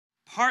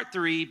Part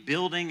 3,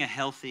 building a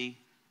healthy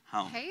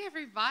home. Hey,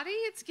 everybody.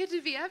 It's good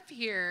to be up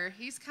here.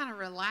 He's kind of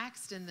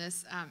relaxed in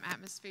this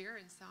atmosphere,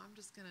 and so I'm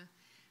just going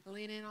to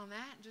lean in on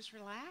that and just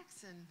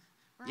relax. And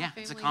we're all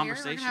family it's a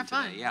conversation here. We're gonna have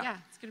fun. today. Yeah,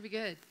 it's going to be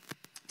good.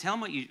 Tell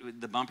them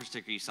the bumper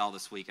sticker you saw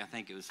this week. I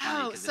think it was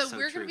funny because so it's so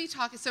we're going true. to be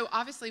talking. So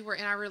obviously we're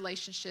in our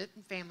relationship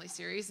and family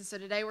series, and so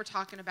today we're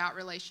talking about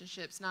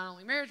relationships, not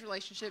only marriage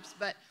relationships,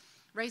 but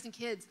raising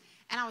kids.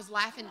 And I was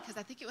laughing because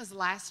I think it was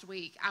last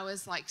week I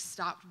was like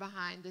stopped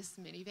behind this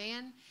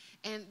minivan,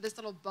 and this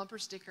little bumper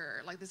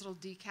sticker, like this little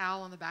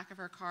decal on the back of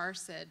our car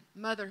said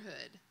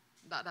motherhood ...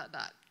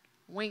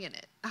 winging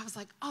it. I was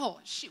like, oh,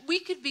 we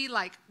could be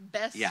like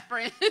best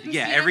friends.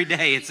 Yeah, every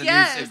day it's a new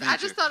adventure. I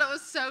just thought it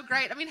was so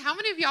great. I mean, how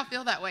many of y'all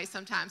feel that way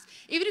sometimes?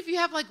 Even if you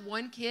have like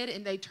one kid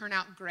and they turn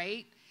out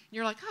great,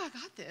 you're like, oh, I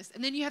got this.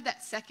 And then you have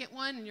that second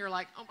one, and you're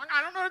like, oh, my God,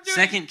 I don't know what I'm doing.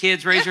 Second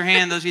kids, raise your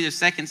hand. Those are your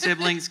second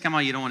siblings. Come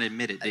on, you don't want to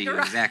admit it, do you?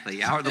 Right. Exactly.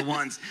 Y'all are the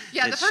ones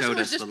that the first showed one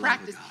was us just the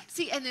practice. love of God.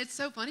 See, and it's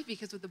so funny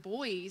because with the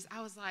boys,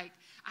 I was like,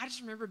 I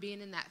just remember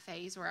being in that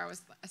phase where I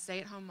was a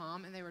stay-at-home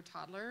mom, and they were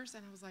toddlers,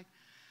 and I was like,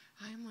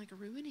 I'm like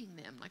ruining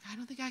them. Like, I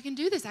don't think I can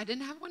do this. I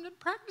didn't have one to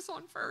practice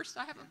on first.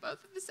 I have them both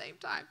at the same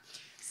time.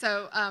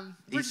 So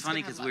it's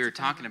funny because we were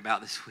talking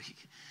about this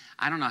week.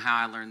 I don't know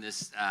how I learned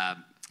this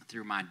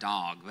through my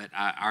dog, but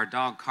our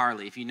dog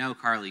Carly, if you know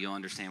Carly, you'll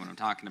understand what I'm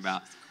talking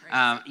about.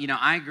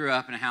 I grew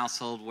up in a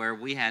household where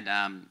we had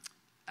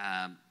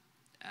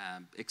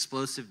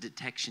explosive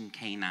detection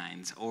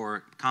canines,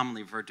 or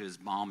commonly referred to as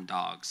bomb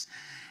dogs.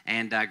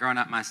 And growing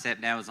up, my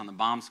stepdad was on the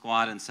bomb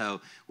squad, and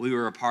so we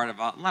were a part of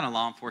a lot of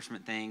law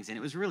enforcement things. And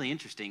it was really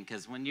interesting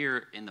because when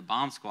you're in the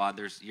bomb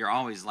squad, you're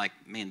always like,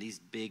 man, these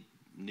big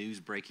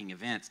news-breaking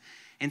events.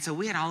 And so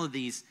we had all of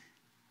these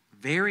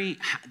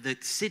the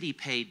city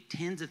paid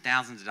tens of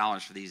thousands of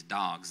dollars for these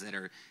dogs that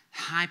are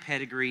high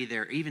pedigree.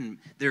 They're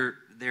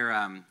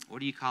what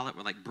do you call it?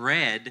 We're like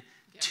bred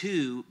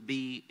to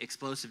be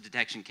explosive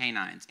detection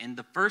canines. And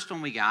the first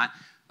one we got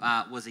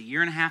was a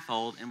year and a half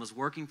old and was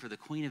working for the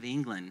Queen of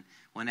England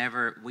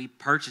whenever we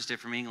purchased it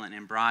from England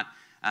and brought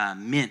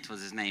Mint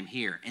was his name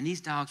here. And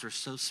these dogs were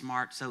so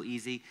smart, so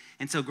easy.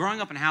 And so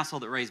growing up in a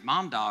household that raised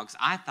mom dogs,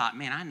 I thought,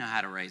 man, I know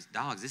how to raise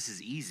dogs. This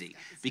is easy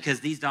because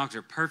these dogs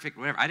are perfect,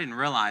 whatever. I didn't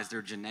realize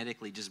they're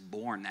genetically just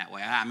born that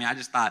way. I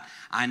just thought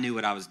I knew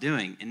what I was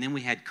doing. And then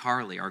we had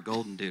Carly, our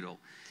golden doodle.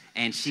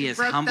 And she has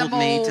humbled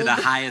me to the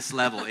highest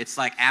level. It's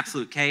like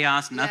absolute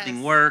chaos.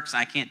 Nothing works.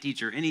 I can't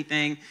teach her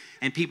anything.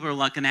 And people are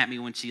looking at me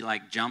when she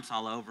like jumps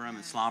all over them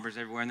and slobbers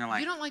everywhere. And they're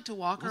like, you don't like to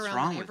walk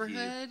around the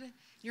neighborhood?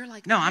 You're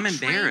like, no, I'm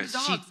embarrassed.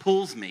 She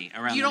pulls me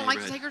around the neighborhood. You don't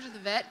like to take her to the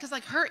vet? Because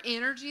like her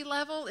energy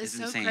level is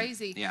so insane.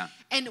 Crazy. Yeah.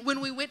 And when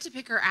we went to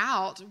pick her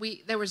out,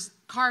 there was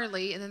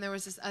Carly, and then there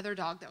was this other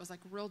dog that was like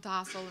real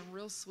docile and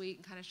real sweet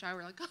and kind of shy. We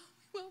were like, oh,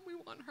 well, we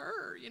want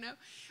her,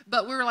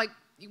 But we were like,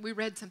 we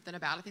read something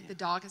about, I think the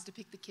dog has to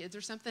pick the kids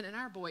or something, and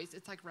our boys,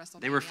 it's like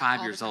WrestleMania. They were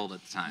 5 years old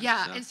at the time.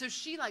 Yeah, and so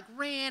she like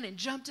ran and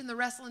jumped in the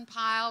wrestling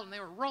pile, and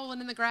they were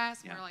rolling in the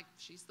grass, and we were like,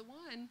 she's the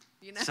one,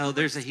 So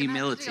there's a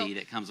humility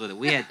that comes with it.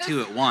 We had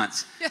 2 at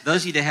once.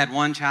 Those of you that had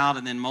one child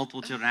and then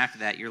multiple children after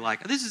that, you're like,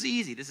 oh, this is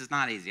easy. This is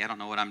not easy. I don't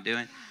know what I'm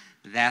doing.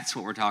 That's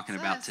what we're talking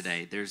about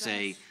today. There's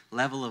a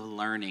level of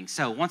learning.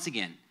 So once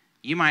again,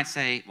 you might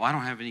say, well, I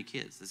don't have any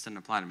kids. This doesn't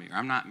apply to me. Or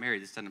I'm not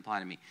married. This doesn't apply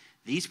to me.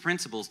 These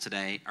principles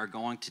today are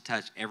going to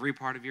touch every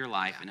part of your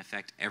life and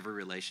affect every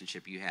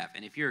relationship you have.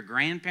 And if you're a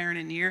grandparent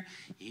in here,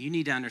 you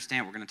need to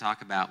understand what we're going to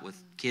talk about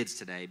with kids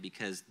today,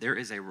 because there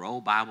is a role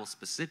Bible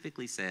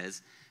specifically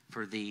says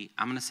for the,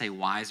 I'm going to say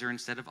wiser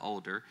instead of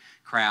older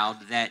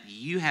crowd, that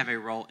you have a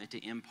role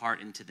to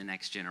impart into the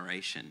next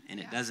generation. And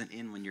it doesn't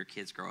end when your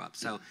kids grow up.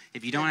 So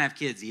if you don't have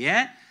kids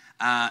yet,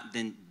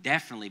 then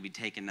definitely be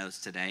taking notes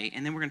today.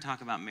 And then we're going to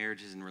talk about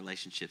marriages and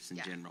relationships in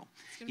general.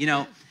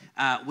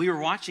 We were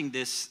watching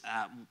this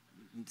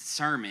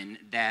sermon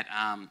that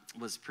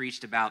was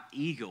preached about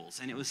eagles,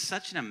 and it was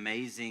such an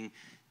amazing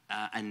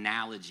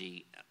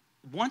analogy.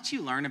 Once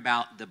you learn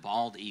about the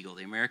bald eagle,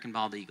 the American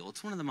bald eagle,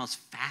 it's one of the most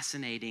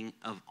fascinating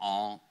of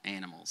all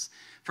animals.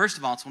 First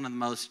of all, it's one of the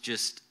most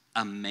just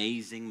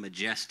amazing,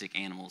 majestic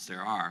animals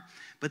there are.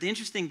 But the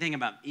interesting thing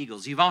about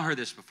eagles, you've all heard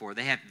this before,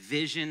 they have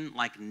vision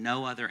like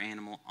no other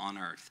animal on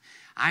earth.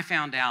 I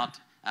found out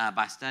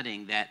by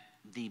studying that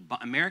the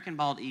American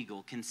bald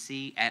eagle can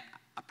see at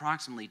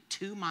approximately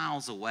 2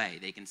 miles away.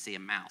 They can see a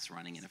mouse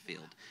running in a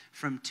field.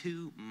 From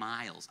 2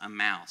 miles, a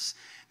mouse.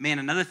 Man,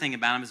 another thing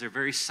about them is they're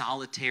very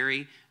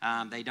solitary.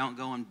 They don't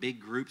go in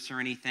big groups or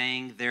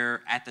anything.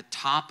 They're at the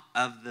top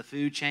of the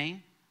food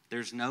chain.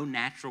 There's no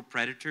natural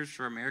predators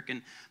for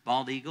American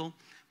bald eagle.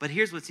 But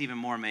here's what's even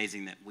more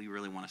amazing that we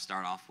really want to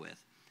start off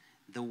with.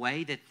 The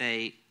way that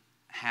they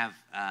have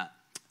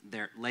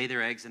lay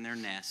their eggs in their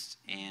nests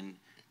and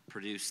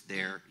produce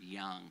their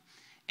young.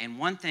 And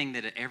one thing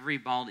that every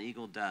bald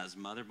eagle does,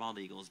 mother bald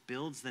eagles,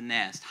 builds the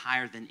nest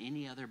higher than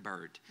any other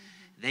bird.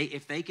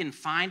 If they can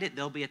find it,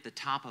 they'll be at the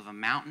top of a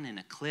mountain and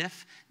a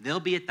cliff. They'll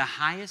be at the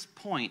highest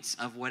points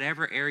of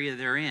whatever area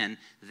they're in.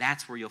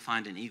 That's where you'll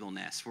find an eagle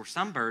nest. Where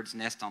some birds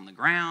nest on the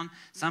ground,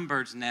 some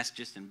birds nest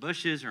just in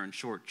bushes or in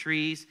short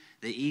trees.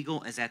 The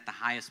eagle is at the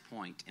highest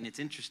point. And it's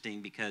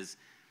interesting because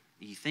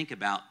you think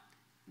about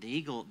the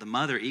eagle, the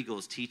mother eagle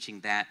is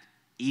teaching that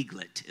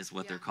eaglet is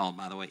what they're called,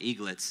 by the way,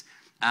 eaglets,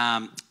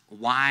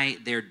 why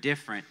they're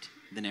different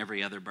than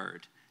every other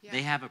bird. Yeah.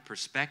 They have a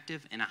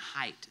perspective and a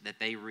height that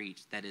they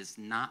reach that is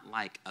not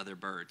like other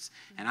birds.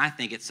 And I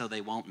think it's so they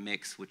won't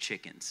mix with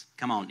chickens.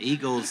 Come on,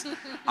 eagles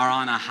are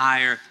on a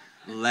higher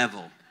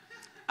level.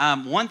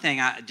 One thing,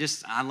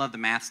 I love the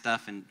math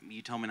stuff, and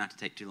you told me not to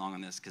take too long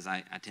on this because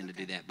I tend to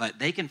do that. But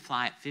they can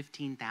fly at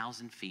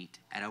 15,000 feet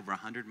at over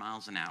 100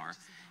 miles an hour,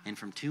 and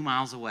from 2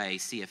 miles away,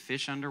 see a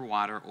fish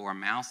underwater or a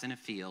mouse in a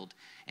field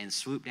and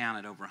swoop down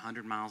at over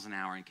 100 miles an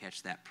hour and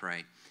catch that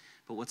prey.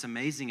 But what's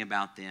amazing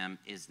about them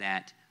is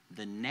that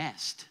the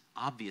nest,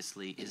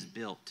 obviously, is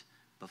built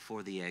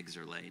before the eggs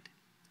are laid.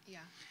 Yeah.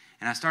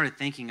 And I started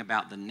thinking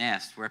about the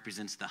nest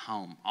represents the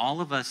home. All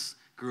of us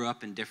grew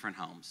up in different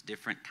homes,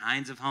 different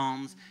kinds of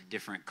homes,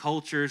 different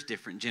cultures,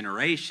 different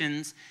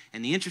generations.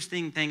 And the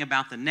interesting thing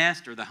about the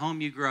nest or the home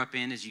you grew up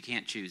in is you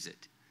can't choose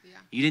it. Yeah.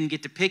 You didn't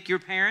get to pick your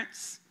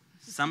parents.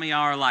 Some of y'all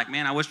are like,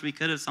 man, I wish we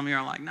could have. Some of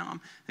y'all are like, no,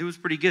 it was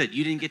pretty good.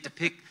 You didn't get to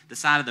pick the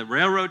side of the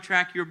railroad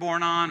track you were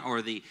born on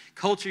or the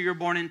culture you were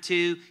born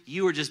into.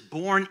 You were just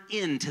born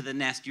into the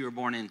nest you were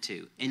born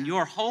into. And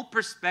your whole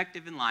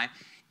perspective in life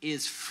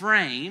is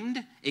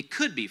framed, it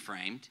could be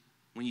framed,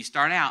 when you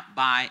start out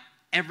by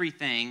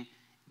everything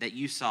that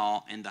you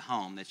saw in the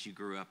home that you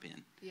grew up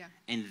in. Yeah.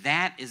 And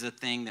that is a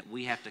thing that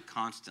we have to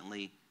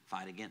constantly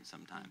fight against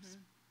sometimes.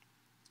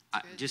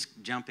 Just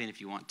jump in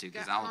if you want to,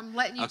 because I'm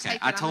letting you take it.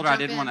 I told her I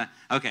didn't want to.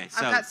 Okay,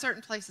 so I've got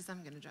certain places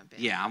I'm going to jump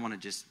in. Yeah, I want to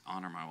just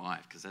honor my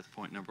wife because that's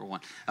point number one.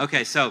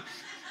 Okay, so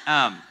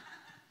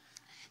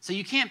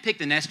you can't pick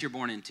the nest you're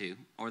born into,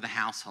 or the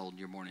household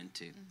you're born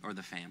into, or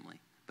the family,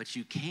 but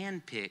you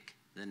can pick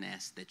the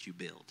nest that you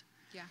build.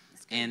 Yeah,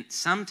 that's good. And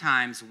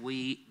sometimes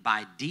we,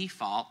 by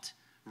default,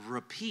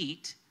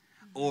 repeat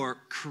or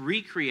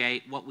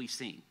recreate what we've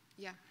seen.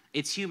 Yeah,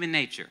 it's human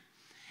nature.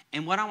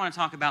 And what I want to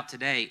talk about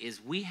today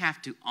is we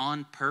have to,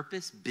 on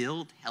purpose,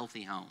 build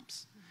healthy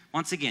homes.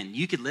 Once again,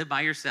 you could live by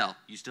yourself.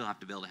 You still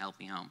have to build a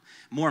healthy home.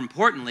 More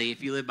importantly,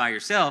 if you live by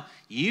yourself,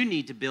 you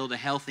need to build a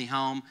healthy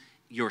home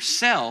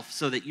yourself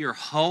so that you're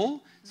whole,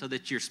 so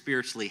that you're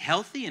spiritually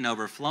healthy and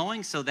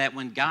overflowing, so that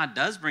when God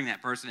does bring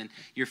that person and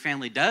your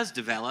family does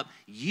develop,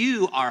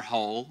 you are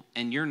whole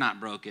and you're not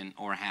broken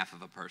or half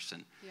of a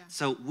person. Yeah.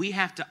 So we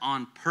have to,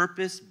 on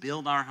purpose,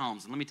 build our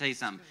homes. And let me tell you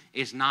something.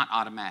 It's not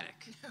automatic.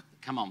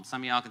 Come on,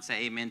 some of y'all can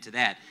say amen to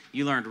that.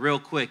 You learned real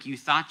quick. You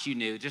thought you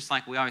knew, just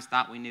like we always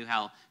thought we knew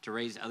how to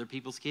raise other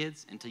people's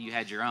kids until you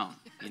had your own.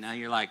 You know,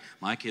 you're like,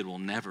 my kid will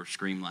never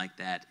scream like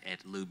that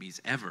at Luby's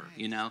ever,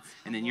 you know?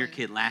 And then your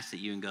kid laughs at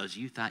you and goes,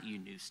 you thought you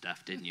knew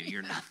stuff, didn't you?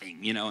 You're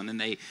nothing, you know? And then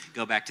they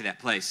go back to that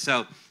place.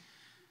 So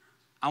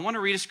I want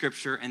to read a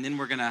scripture, and then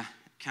we're going to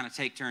kind of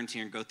take turns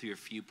here and go through a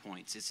few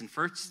points. It's in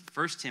 1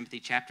 Timothy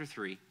chapter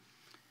 3,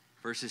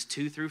 verses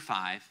 2 through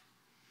 5.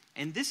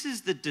 And this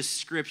is the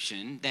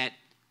description that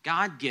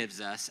God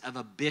gives us of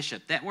a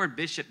bishop. That word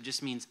bishop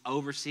just means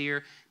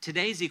overseer.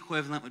 Today's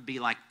equivalent would be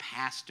like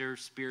pastor,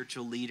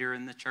 spiritual leader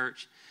in the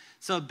church.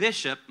 So a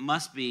bishop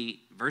must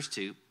be, verse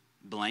 2,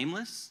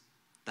 blameless,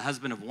 the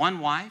husband of one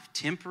wife,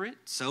 temperate,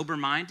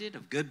 sober-minded,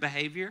 of good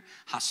behavior,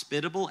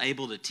 hospitable,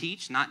 able to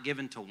teach, not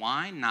given to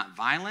wine, not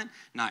violent,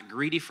 not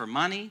greedy for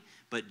money,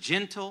 but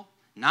gentle,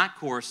 not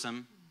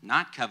quarrelsome,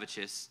 not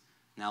covetous.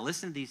 Now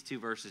listen to these two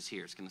verses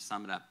here. It's going to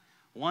sum it up.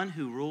 One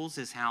who rules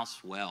his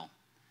house well,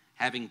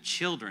 having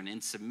children in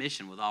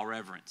submission with all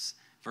reverence.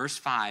 Verse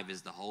 5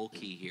 is the whole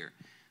key here.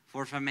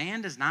 For if a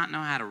man does not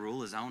know how to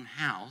rule his own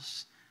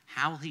house,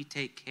 how will he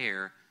take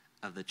care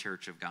of the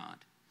church of God?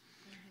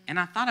 And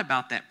I thought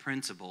about that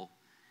principle,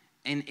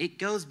 and it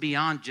goes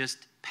beyond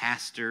just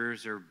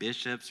pastors or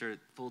bishops or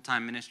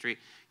full-time ministry.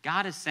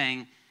 God is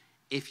saying,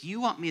 if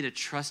you want me to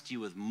trust you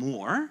with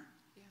more,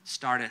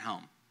 start at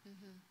home.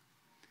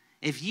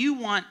 If you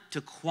want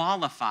to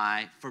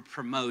qualify for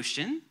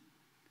promotion,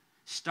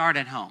 start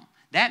at home.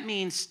 That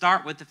means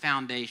start with the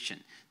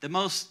foundation. The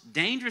most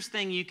dangerous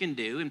thing you can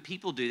do, and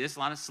people do this, a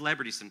lot of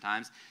celebrities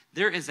sometimes,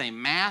 there is a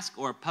mask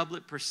or a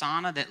public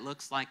persona that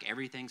looks like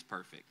everything's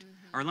perfect.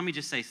 Or let me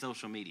just say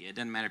social media. It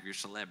doesn't matter if you're a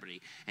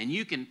celebrity. And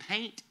you can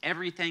paint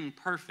everything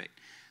perfect.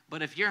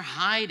 But if you're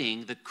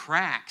hiding the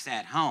cracks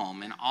at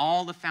home and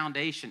all the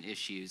foundation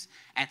issues,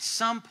 at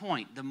some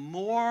point, the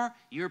more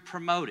you're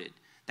promoted,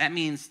 that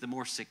means the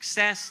more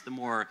success, the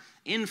more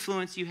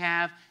influence you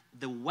have,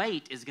 the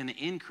weight is going to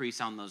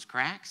increase on those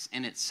cracks,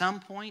 and at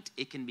some point,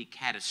 it can be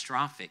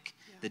catastrophic,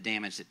 the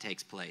damage that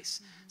takes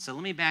place. So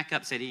let me back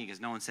up, say it again, because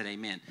no one said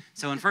amen.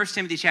 So in 1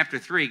 Timothy chapter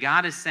 3,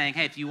 God is saying,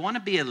 hey, if you want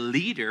to be a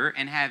leader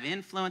and have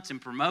influence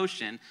and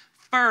promotion,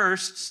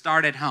 first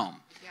start at home.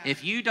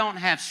 If you don't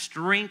have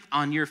strength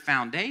on your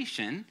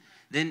foundation,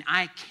 then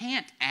I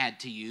can't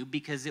add to you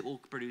because it will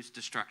produce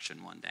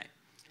destruction one day.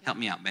 Help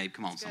me out, babe.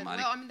 Come on, That's good.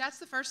 somebody. Well, I mean, that's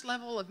the first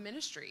level of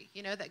ministry,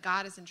 that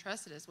God has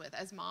entrusted us with.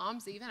 As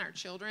moms, even our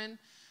children,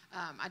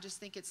 I just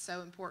think it's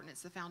so important.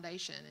 It's the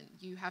foundation, and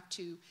you have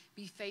to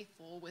be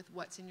faithful with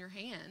what's in your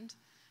hand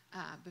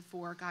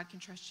before God can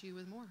trust you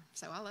with more.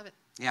 So I love it.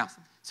 Yeah.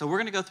 Awesome. So we're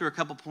going to go through a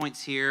couple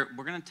points here.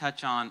 We're going to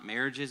touch on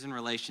marriages and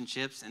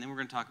relationships, and then we're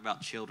going to talk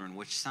about children,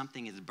 which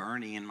something is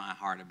burning in my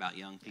heart about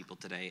young people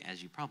today,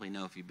 as you probably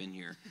know if you've been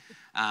here.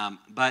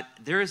 But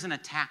there is an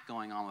attack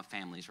going on with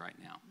families right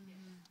now.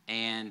 Mm-hmm.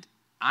 And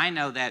I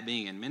know that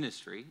being in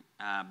ministry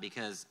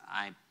because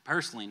I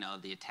personally know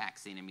the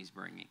attacks the enemy's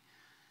bringing.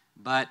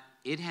 But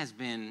it has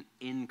been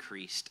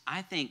increased.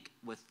 I think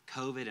with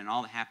COVID and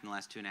all that happened the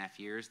last 2.5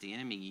 years, the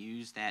enemy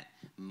used that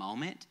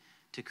moment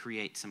to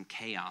create some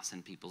chaos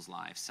in people's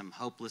lives, some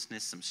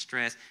hopelessness, some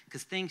stress,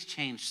 because things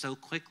changed so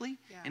quickly,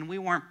 and we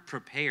weren't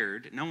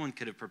prepared. No one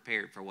could have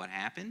prepared for what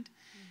happened.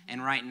 Mm-hmm.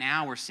 And right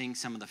now we're seeing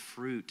some of the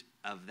fruit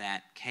of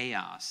that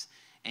chaos.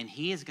 And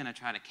he is going to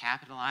try to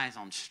capitalize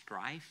on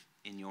strife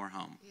in your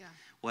home. Yeah.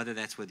 Whether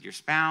that's with your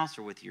spouse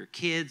or with your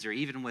kids or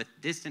even with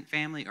distant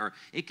family, or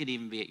it could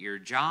even be at your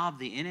job.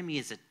 The enemy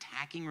is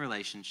attacking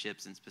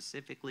relationships, and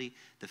specifically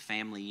the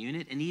family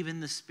unit and even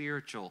the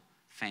spiritual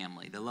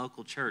family, the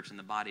local church and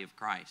the body of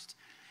Christ.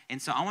 And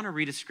so I want to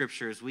read a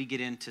scripture as we get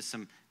into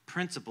some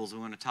principles we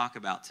want to talk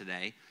about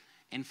today.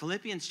 In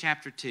Philippians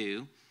chapter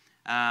 2,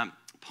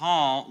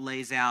 Paul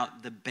lays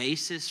out the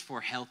basis for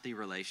healthy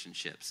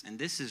relationships. And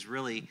this is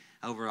really,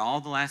 over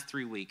all the last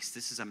 3 weeks,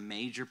 this is a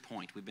major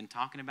point. We've been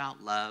talking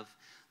about love.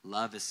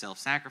 Love is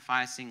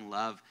self-sacrificing.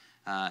 Love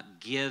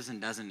gives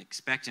and doesn't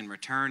expect in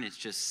return. It's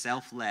just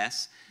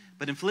selfless.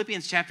 But in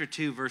Philippians chapter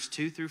 2, verse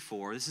 2 through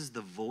 4, this is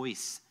the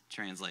Voice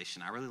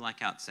translation. I really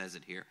like how it says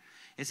it here.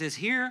 It says,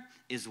 "Here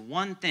is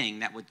one thing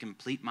that would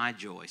complete my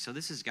joy." So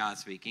this is God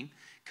speaking.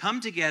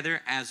 "Come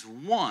together as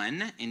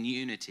one in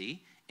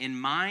unity, in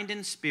mind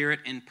and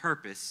spirit and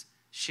purpose,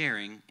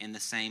 sharing in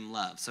the same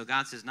love." So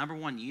God says, number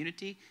one,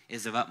 unity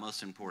is of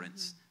utmost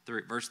importance.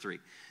 Verse 3.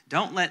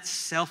 "Don't let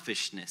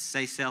selfishness,"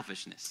 say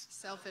selfishness.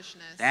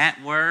 Selfishness.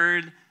 That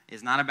word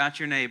is not about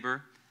your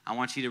neighbor. I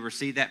want you to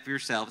receive that for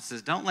yourself. It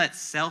says, "Don't let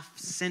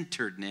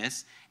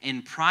self-centeredness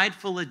and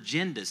prideful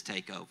agendas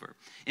take over.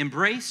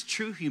 Embrace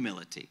true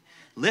humility.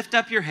 Lift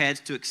up your heads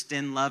to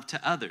extend love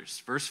to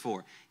others." Verse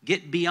 4.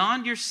 "Get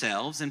beyond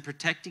yourselves in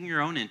protecting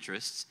your own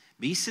interests.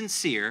 Be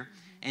sincere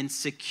and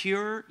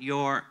secure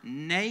your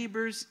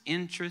neighbor's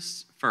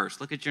interests first."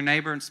 Look at your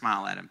neighbor and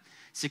smile at him.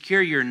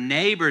 Secure your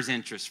neighbor's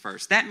interests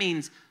first. That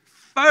means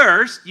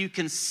first you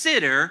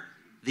consider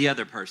the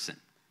other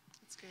person.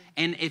 That's good.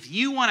 And if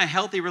you want a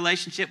healthy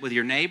relationship with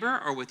your neighbor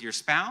or with your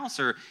spouse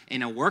or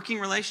in a working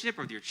relationship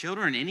or with your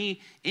children,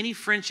 any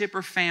friendship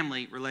or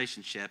family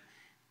relationship,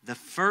 the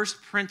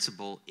first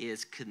principle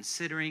is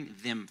considering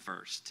them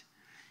first.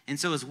 And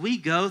so as we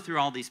go through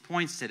all these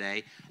points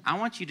today, I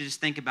want you to just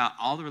think about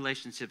all the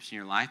relationships in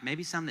your life,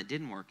 maybe some that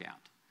didn't work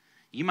out.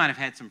 You might have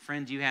had some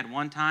friends you had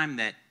one time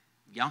that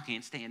y'all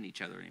can't stand each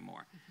other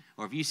anymore.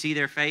 Or if you see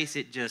their face,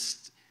 it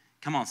just,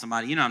 come on,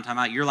 somebody, you know what I'm talking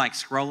about. You're like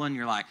scrolling,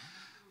 you're like,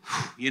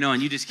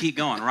 and you just keep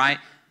going, right?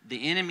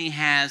 The enemy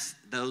has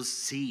those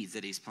seeds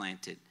that he's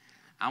planted.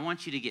 I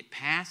want you to get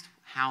past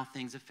how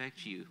things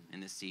affect you in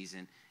this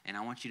season, and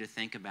I want you to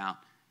think about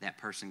that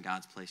person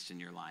God's placed in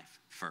your life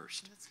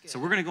first. So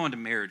we're going to go into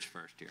marriage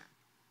first here.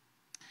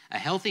 A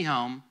healthy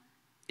home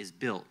is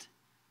built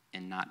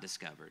and not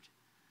discovered.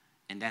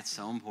 And that's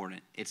so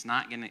important.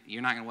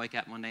 You're not gonna wake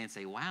up one day and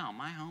say, "Wow,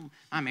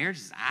 my marriage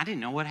I didn't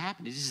know what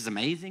happened. This is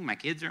amazing. My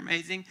kids are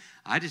amazing.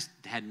 I just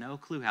had no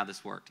clue how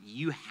this worked."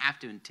 You have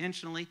to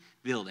intentionally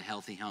build a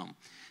healthy home.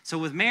 So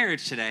with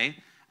marriage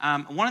today,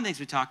 one of the things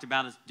we talked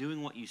about is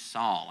doing what you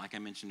saw, like I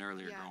mentioned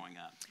earlier, growing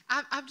up.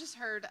 I've just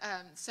heard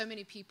so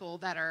many people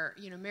that are,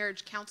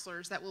 marriage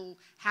counselors that will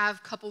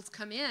have couples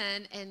come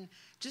in, and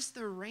just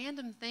the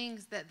random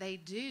things that they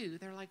do.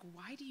 They're like,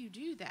 "Why do you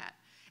do that?"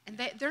 And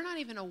they're not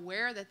even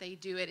aware that they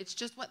do it. It's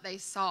just what they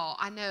saw.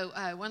 I know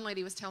one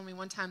lady was telling me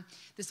one time,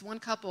 this one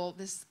couple,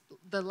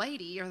 the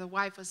lady or the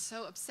wife was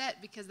so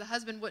upset because the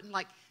husband wouldn't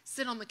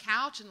sit on the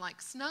couch and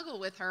snuggle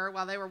with her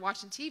while they were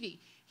watching TV.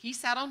 He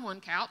sat on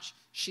one couch.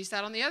 She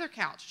sat on the other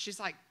couch. She's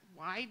like,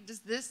 "Why does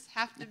this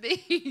have to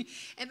be?"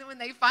 And then when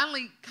they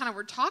finally kind of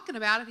were talking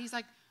about it, he's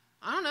like,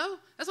 "I don't know.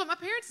 That's what my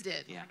parents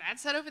did. Yeah. My dad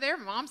sat over there.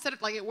 My mom said it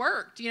it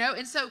worked,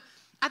 And so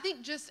I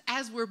think just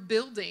as we're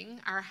building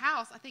our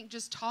house, I think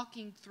just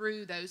talking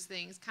through those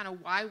things, kind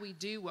of why we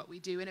do what we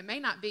do. And it may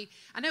not be,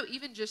 I know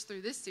even just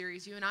through this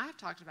series, you and I have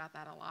talked about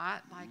that a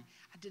lot. I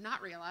did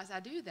not realize I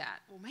do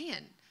that. Well,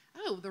 man,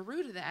 the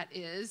root of that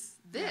is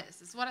this. Yeah.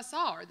 This is what I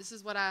saw, or this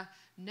is what I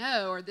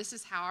know, or this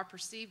is how I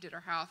perceived it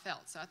or how I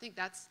felt. So I think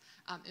that's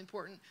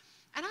important.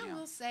 And I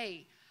will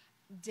say,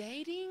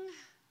 dating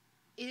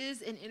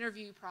is an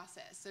interview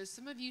process. So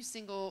some of you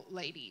single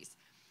ladies,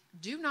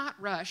 do not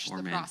rush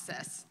the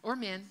process. Or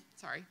men.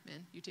 Sorry,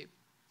 men, you too.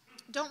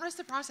 Don't rush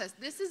the process.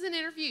 This is an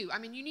interview. I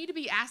mean, you need to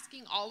be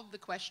asking all of the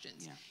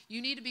questions. Yeah.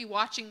 You need to be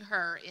watching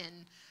her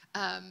in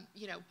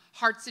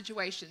hard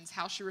situations,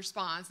 how she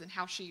responds and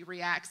how she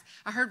reacts.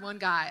 I heard one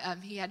guy,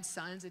 he had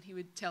sons, and he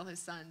would tell his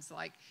sons,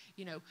 like,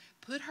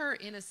 put her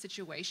in a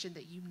situation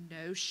that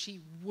she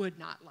would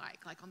not like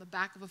on the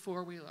back of a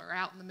four-wheeler or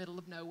out in the middle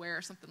of nowhere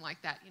or something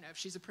like that, if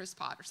she's a priss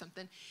pot or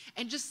something,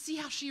 and just see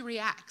how she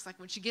reacts. Like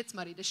when she gets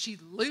muddy, does she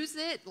lose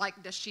it?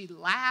 Like, does she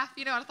laugh?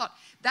 And I thought,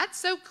 that's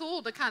so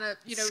cool to kind of,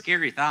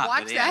 scary thought,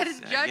 watch that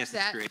and judge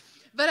that. Great.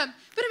 But I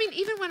mean,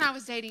 even when I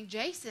was dating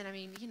Jason, I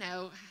mean,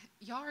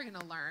 y'all are going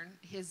to learn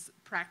his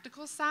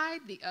practical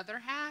side, the other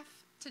half.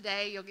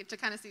 Today, you'll get to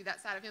kind of see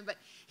that side of him. But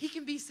he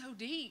can be so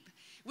deep,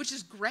 which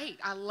is great.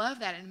 I love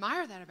that,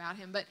 admire that about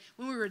him. But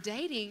when we were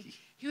dating,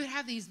 he would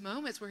have these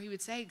moments where he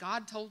would say,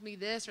 God told me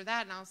this or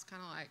that. And I was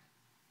kind of like,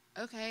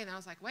 okay. And I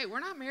was like, wait, we're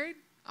not married.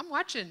 I'm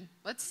watching.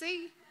 Let's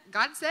see.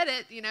 God said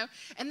it,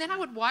 And then I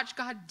would watch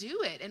God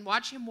do it and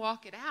watch him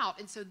walk it out.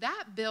 And so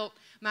that built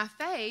my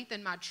faith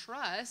and my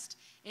trust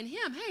in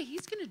him. Hey,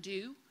 he's going to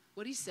do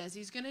what he says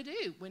he's going to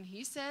do. When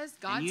he says,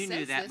 God says and you says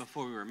knew that this,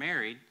 before we were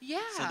married. Yeah.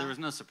 So there was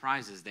no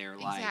surprises there.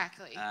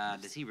 Exactly.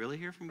 Like, does he really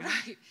hear from God?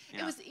 Right.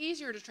 Yeah. It was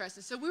easier to trust.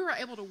 And so we were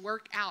able to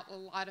work out a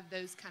lot of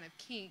those kind of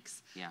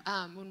kinks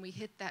when we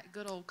hit that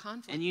good old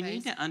conflict And you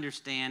phase. need to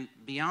understand,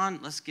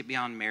 let's get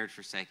beyond marriage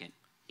for a second.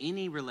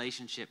 Any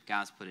relationship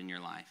God's put in your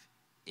life,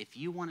 if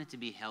you want it to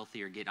be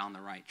healthy or get on the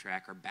right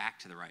track or back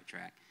to the right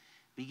track,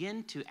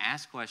 begin to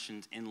ask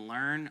questions and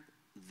learn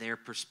their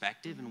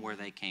perspective and where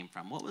they came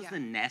from. What was the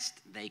nest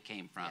they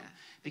came from? Yeah.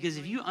 Because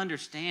if you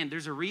understand,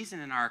 there's a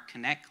reason in our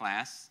Connect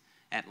class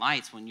at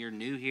Lights, when you're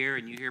new here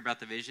and you hear about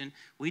the vision,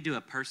 we do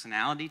a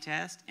personality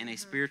test and a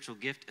spiritual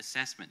gift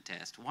assessment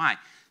test. Why?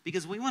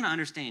 Because we want to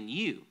understand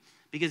you.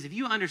 Because if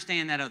you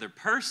understand that other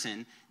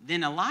person,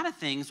 then a lot of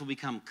things will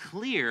become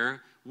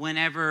clear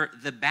whenever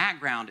the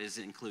background is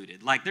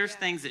included. Like there's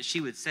things that she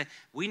would say.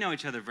 We know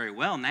each other very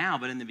well now,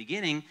 but in the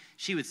beginning,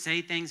 she would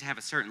say things, have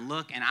a certain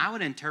look, and I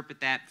would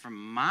interpret that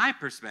from my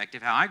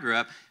perspective, how I grew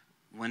up.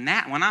 When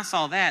I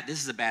saw that,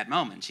 this is a bad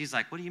moment. She's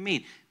like, what do you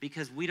mean?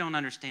 Because we don't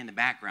understand the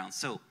background.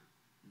 So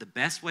the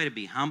best way to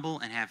be humble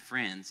and have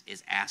friends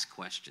is ask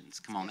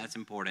questions. Come on, that's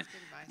important.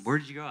 That's Where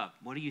did you grow up?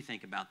 What do you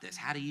think about this?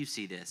 How do you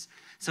see this?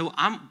 So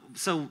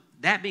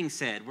that being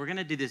said, we're going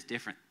to do this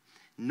different.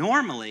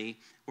 Normally,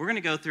 we're going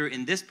to go through,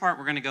 in this part,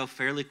 we're going to go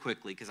fairly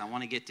quickly because I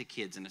want to get to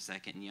kids in a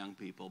second and young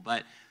people.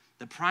 But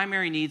the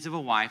primary needs of a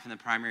wife and the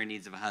primary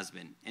needs of a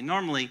husband. And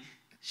normally,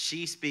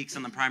 she speaks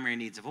on the primary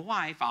needs of a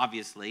wife,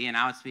 obviously, and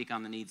I would speak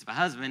on the needs of a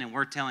husband, and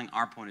we're telling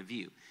our point of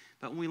view.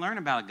 But when we learn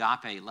about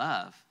agape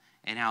love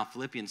and how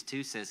Philippians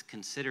 2 says,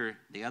 consider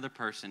the other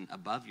person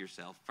above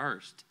yourself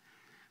first,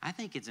 I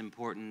think it's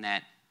important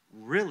that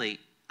really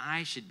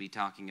I should be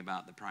talking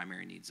about the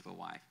primary needs of a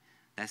wife.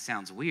 That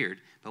sounds weird,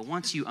 but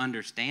once you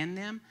understand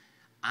them,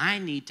 I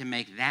need to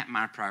make that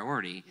my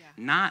priority,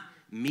 not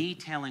me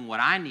telling what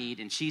I need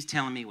and she's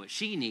telling me what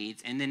she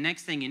needs, and then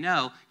next thing you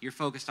know, you're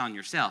focused on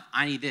yourself.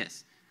 I need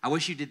this. I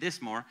wish you did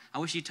this more. I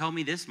wish you told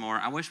me this more.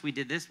 I wish we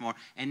did this more.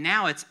 And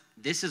now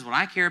this is what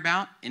I care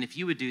about, and if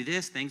you would do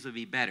this, things would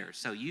be better.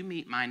 So you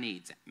meet my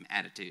needs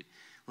attitude.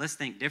 Let's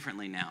think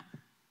differently now.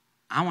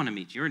 I want to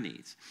meet your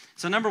needs.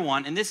 So number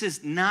one, and this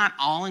is not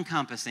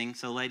all-encompassing,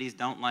 so ladies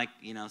don't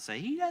say,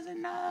 he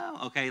doesn't know.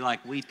 Okay, like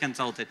we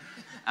consulted.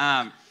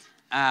 And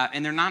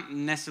they're not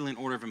necessarily in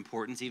order of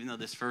importance, even though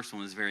this first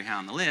one is very high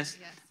on the list.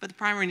 Yes. But the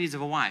primary needs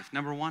of a wife.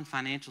 Number one,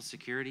 financial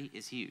security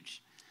is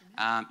huge.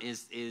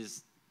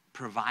 Is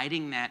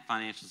providing that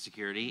financial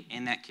security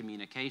and that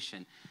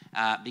communication.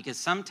 Because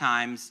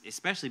sometimes,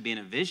 especially being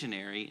a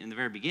visionary in the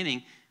very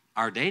beginning,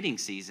 our dating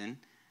season,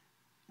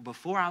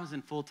 before I was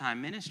in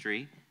full-time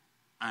ministry,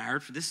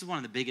 this is one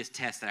of the biggest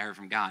tests that I heard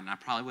from God, and I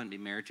probably wouldn't be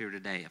married to her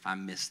today if I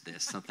missed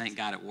this, so thank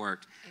God it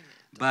worked.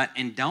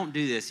 And don't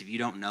do this if you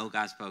don't know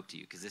God spoke to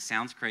you, because this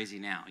sounds crazy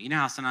now. You know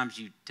how sometimes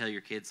you tell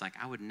your kids, like,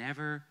 I would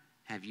never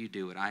have you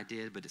do what I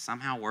did, but it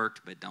somehow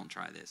worked, but don't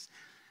try this.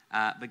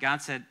 But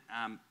God said,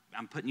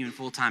 I'm putting you in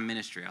full-time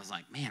ministry. I was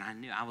like, man, I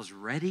knew. I was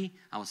ready.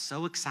 I was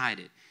so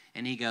excited.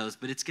 And he goes,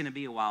 but it's going to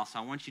be a while, so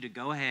I want you to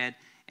go ahead,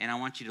 and I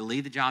want you to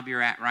leave the job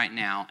you're at right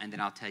now, and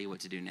then I'll tell you what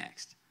to do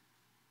next.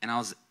 And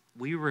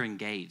we were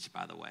engaged,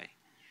 by the way.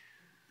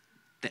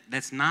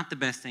 That's not the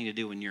best thing to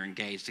do when you're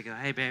engaged, to go,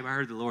 hey, babe, I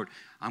heard the Lord.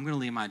 I'm going to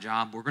leave my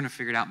job. We're going to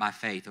figure it out by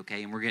faith,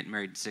 okay? And we're getting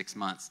married in 6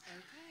 months.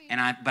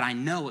 Okay. But I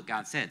know what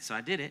God said, so I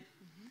did it.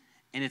 Mm-hmm.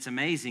 And it's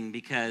amazing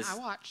because I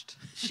watched.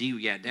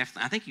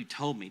 Definitely. I think you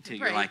told me, too.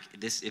 You're like,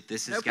 if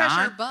this is no God,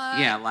 pressure, but.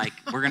 yeah, like,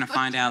 we're going to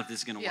find out if this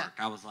is going to work.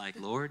 I was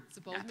like, Lord,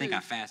 I think move.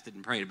 I fasted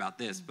and prayed about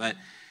this. Mm-hmm. But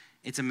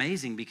it's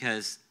amazing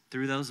because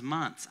through those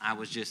months,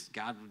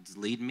 God was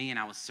leading me, and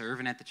I was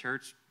serving at the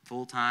church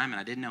full time, and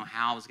I didn't know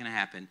how it was going to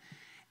happen.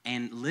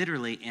 And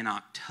literally in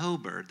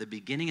October, the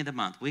beginning of the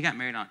month, we got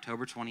married on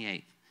October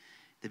 28th.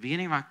 The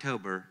beginning of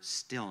October,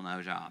 still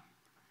no job.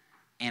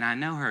 And I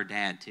know her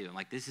dad too.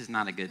 Like, this is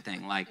not a good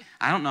thing. Like,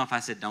 I don't know if I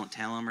said don't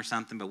tell him or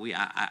something, but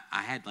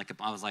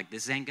I was like,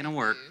 this ain't going to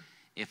work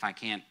if I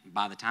can't,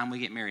 by the time we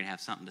get married,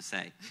 have something to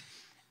say.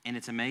 And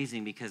it's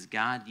amazing because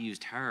God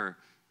used her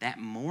that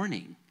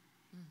morning.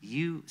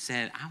 You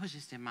said, I was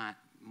just in my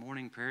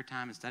morning prayer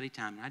time and study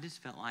time, and I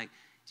just felt like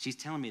she's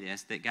telling me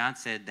this, that God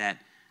said that,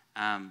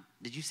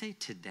 did you say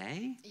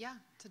today? Yeah,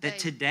 today. That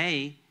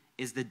today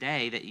is the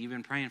day that you've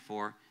been praying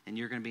for, and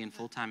you're going to be in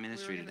full-time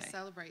ministry today. We're going to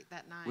celebrate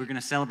that night. We're going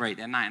to celebrate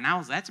that night.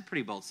 And that's a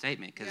pretty bold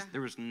statement, because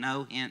there was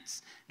no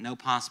hints, no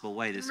possible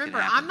way this could happen.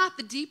 Remember, I'm not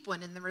the deep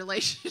one in the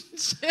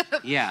relationship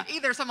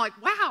either, so I'm like,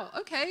 wow,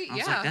 okay, I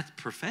was like, that's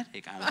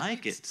prophetic. I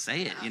like it.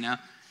 Say it,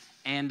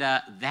 And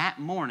that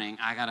morning,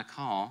 I got a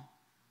call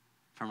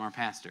from our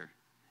pastor.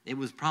 It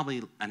was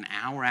probably an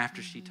hour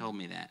after she told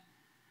me that.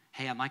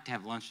 Hey, I'd like to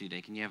have lunch today.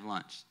 Can you have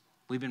lunch?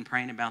 We've been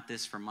praying about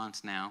this for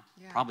months now,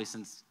 probably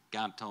since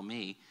God told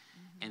me,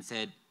 and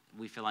said,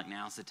 we feel like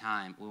now's the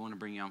time. We want to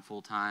bring you on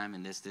full time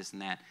and this,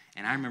 and that.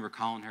 And I remember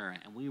calling her,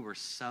 and we were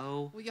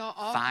so y'all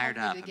all fired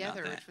called up me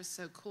together, about that. which was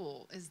so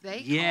cool.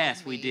 They yes,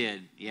 called me, we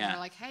did. Yeah, they were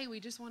like, hey, we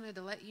just wanted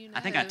to let you know. I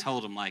think I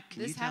told him, like,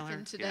 can this you tell her?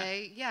 happened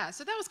today. Yeah,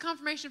 so that was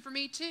confirmation for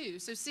me too.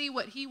 So see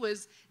what he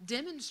was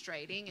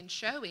demonstrating and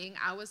showing,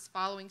 I was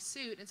following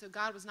suit, and so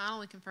God was not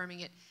only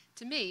confirming it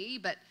to me,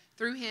 but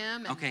through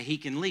him. And okay, he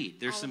can lead.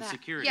 There's some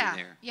security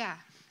there. Yeah.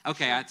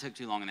 Okay, sure. I took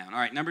too long on that one. All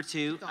right, number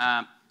 2,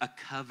 a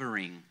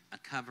covering. A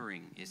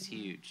covering is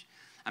huge.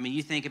 I mean,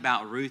 you think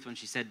about Ruth when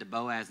she said to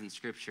Boaz in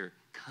Scripture,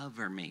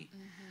 cover me.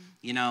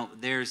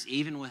 There's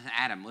even with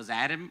Adam. Was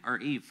Adam or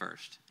Eve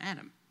first?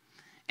 Adam.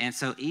 And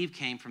so Eve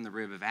came from the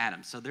rib of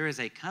Adam. So there is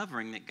a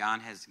covering that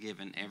God has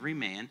given every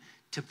man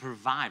to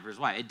provide for his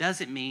wife. It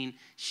doesn't mean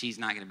she's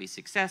not going to be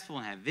successful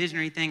and have vision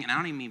or anything. And I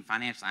don't even mean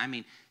financially. I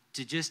mean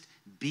to just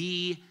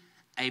be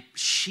a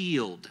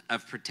shield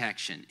of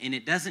protection. And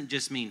it doesn't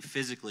just mean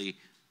physically,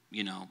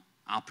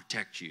 I'll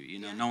protect you.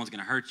 No one's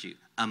going to hurt you.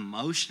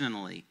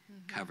 Emotionally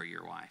cover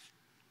your wife.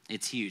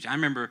 It's huge. I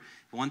remember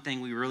one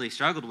thing we really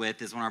struggled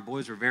with is when our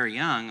boys were very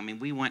young. I mean,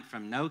 we went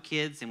from no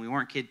kids and we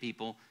weren't kid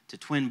people to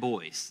twin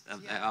boys.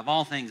 Of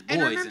all things, boys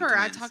and remember, and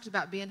I twins. talked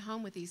about being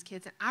home with these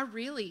kids, and I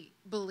really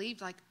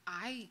believed, like,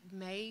 I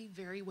may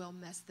very well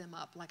mess them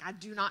up. Like, I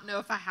do not know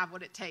if I have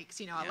what it takes.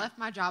 I left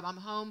my job. I'm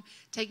home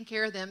taking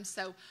care of them.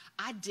 So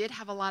I did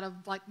have a lot of,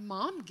 like,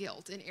 mom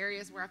guilt in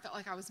areas where I felt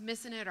like I was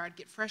missing it or I'd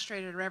get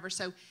frustrated or whatever.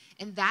 So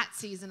in that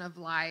season of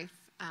life,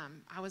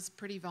 I was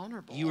pretty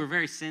vulnerable. You were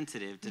very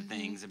sensitive to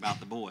things about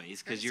the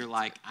boys because you're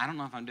like, I don't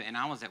know if I'm doing. And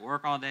I was at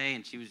work all day,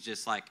 and she was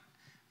just like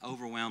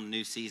overwhelmed.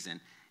 New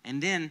season,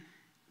 and then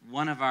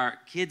one of our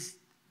kids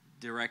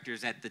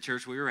directors at the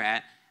church we were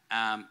at,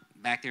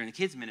 back there in the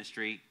kids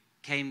ministry,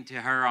 came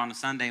to her on a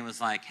Sunday and was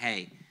like,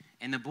 "Hey,"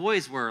 and the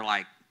boys were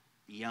like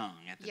young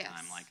at the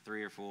time, like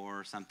 3 or 4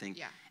 or something.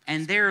 Yeah.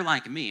 And they're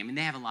like me. I mean,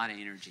 they have a lot of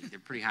energy. They're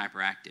pretty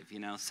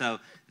hyperactive, So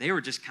they were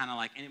just kind of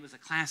like, and it was a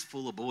class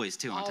full of boys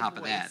too on top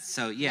of that.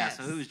 So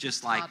so it was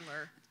just like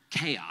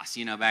chaos,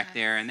 back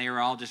there. And they were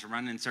all just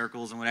running in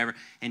circles and whatever.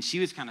 And she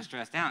was kind of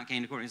stressed out and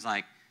came to Courtney and was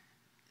like,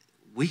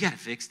 we got to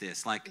fix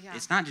this. Like,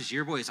 it's not just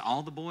your boys,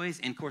 all the boys.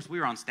 And of course, we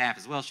were on staff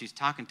as well. She's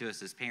talking to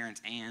us as parents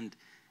and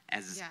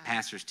as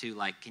pastors too.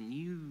 Like, can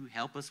you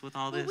help us with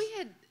all this? We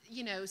had,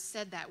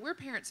 said that we're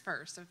parents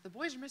first. So if the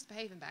boys are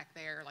misbehaving back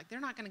there, like, they're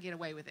not going to get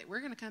away with it. We're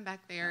going to come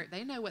back there.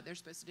 They know what they're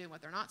supposed to do and what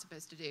they're not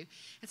supposed to do.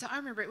 And so I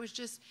remember it was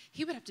just,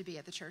 he would have to be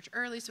at the church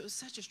early. So it was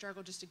such a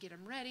struggle just to get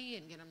him ready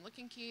and get him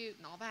looking cute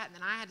and all that. And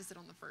then I had to sit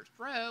on the first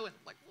row and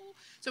like,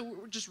 so we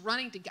were just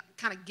running to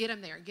kind of get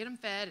him there and get him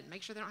fed and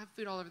make sure they don't have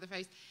food all over their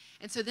face.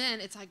 And so then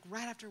it's like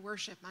right after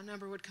worship, my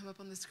number would come up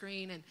on the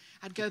screen and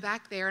I'd go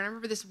back there. And I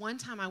remember this one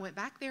time I went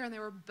back there and they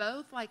were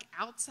both like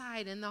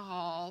outside in the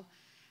hall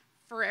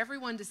for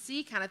everyone to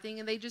see kind of thing.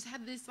 And they just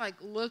had this like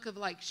look of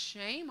like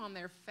shame on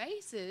their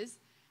faces.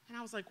 And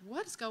I was like,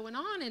 what's going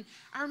on? And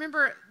I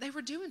remember they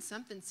were doing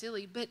something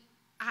silly, but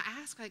I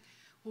asked like,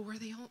 well, were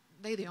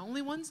they the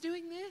only ones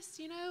doing this,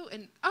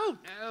 And, oh,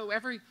 no,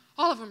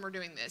 all of them were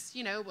doing this,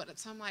 But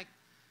so I'm like,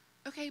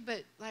 okay,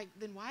 but like,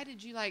 then why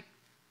did you like,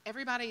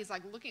 everybody is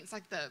like looking, it's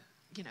like the,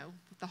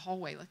 the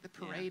hallway, like the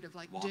parade of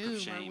like walk doom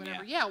of shame, or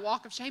whatever. Yeah,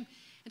 walk of shame.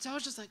 And so I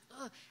was just like,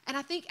 ugh. And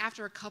I think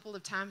after a couple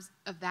of times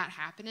of that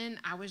happening,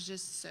 I was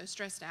just so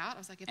stressed out. I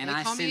was like, if they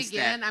call me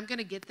again, I'm going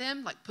to get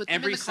them, like put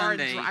them in the car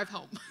and drive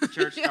home.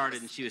 Church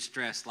started and she was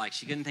stressed. Like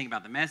she couldn't think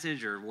about the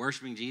message or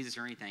worshiping Jesus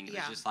or anything. It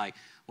was just like,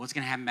 what's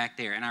going to happen back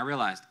there? And I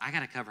realized I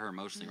got to cover her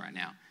emotionally right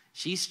now.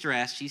 She's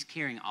stressed. She's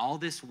carrying all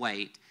this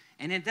weight.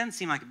 And it doesn't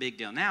seem like a big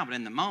deal now, but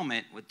in the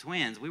moment with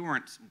twins, we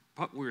were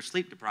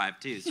sleep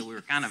deprived too. So we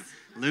were kind of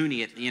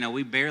loony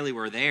we barely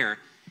were there.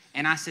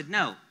 And I said,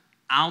 no,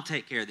 I'll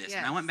take care of this. Yes.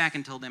 And I went back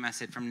and told them, I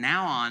said, from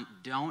now on,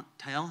 don't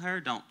tell her,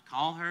 don't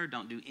call her,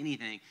 don't do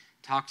anything.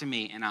 Talk to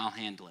me and I'll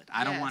handle it.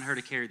 I don't want her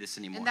to carry this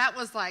anymore. And that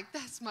was like,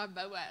 that's my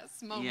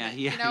Boaz moment.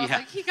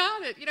 Like he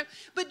got it,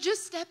 But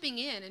just stepping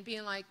in and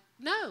being like,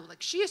 no,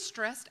 like she is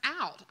stressed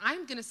out.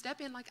 I'm going to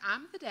step in like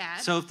I'm the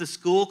dad. So if the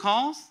school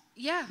calls,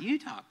 you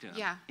talk to them.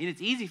 Yeah. And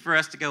it's easy for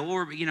us to go,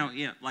 or,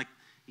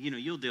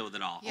 you'll deal with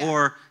it all. Yeah.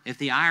 Or if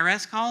the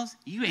IRS calls,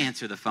 you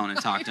answer the phone and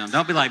talk to them.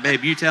 Don't be like,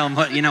 babe, you tell them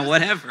what,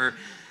 whatever.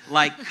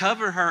 Like,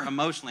 cover her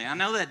emotionally. I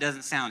know that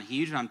doesn't sound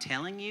huge, but I'm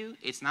telling you,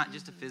 it's not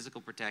just a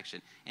physical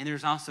protection. And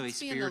there's also a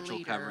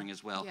spiritual covering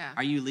as well. Yeah.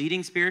 Are you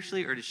leading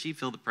spiritually, or does she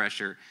feel the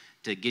pressure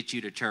to get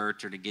you to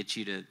church or to get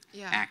you to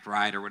Yeah. act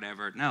right or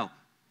whatever. No.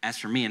 As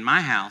for me and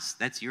my house,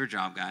 that's your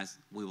job, guys.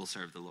 We will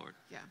serve the Lord.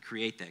 Yeah.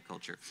 Create that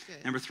culture.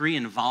 Good. Number 3,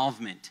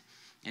 involvement.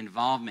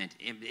 Involvement.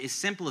 As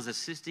simple as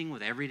assisting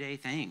with everyday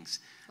things.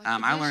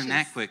 Like I learned that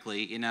dishes.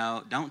 quickly.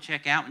 Don't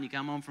check out when you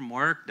come home from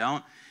work.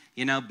 Don't,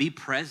 be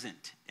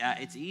present.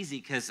 It's easy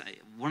because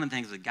one of the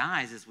things with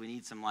guys is we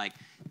need some like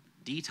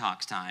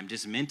detox time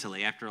just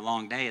mentally. After a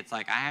long day, it's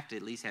like I have to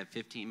at least have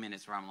 15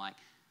 minutes where I'm like,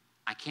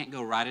 I can't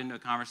go right into a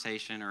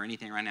conversation or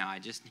anything right now. I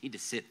just need to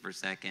sit for a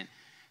second,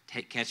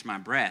 catch my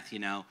breath,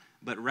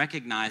 But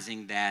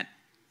recognizing that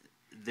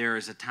there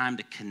is a time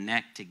to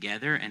connect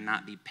together and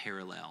not be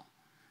parallel.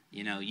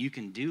 You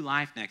can do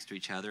life next to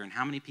each other. And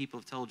how many people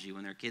have told you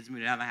when their kids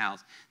moved out of the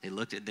house, they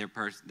looked at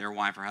their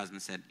wife or husband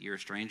and said, "You're a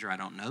stranger, I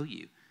don't know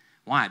you."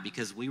 Why?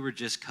 Because we were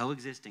just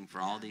coexisting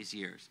for all these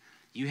years.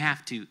 You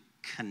have to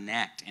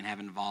connect and have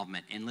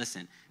involvement. And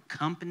listen,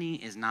 company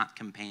is not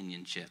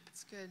companionship.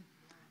 That's good.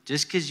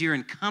 Just because you're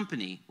in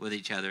company with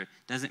each other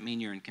doesn't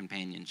mean you're in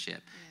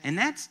companionship. Yes. And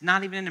that's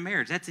not even in a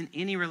marriage. That's in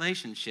any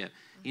relationship.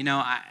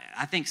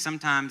 I think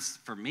sometimes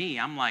for me,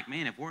 I'm like,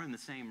 man, if we're in the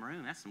same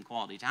room, that's some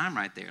quality time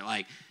right there.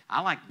 Like,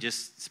 I like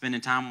just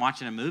spending time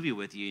watching a movie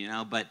with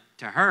you, But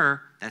to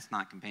her, that's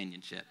not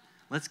companionship.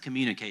 Let's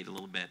communicate a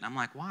little bit. And I'm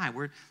like, why?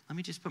 Let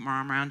me just put my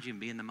arm around you and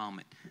be in the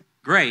moment.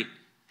 Great.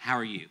 How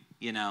are you?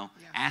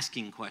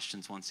 Asking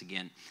questions once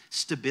again.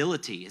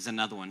 Stability is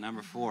another one,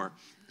 number 4.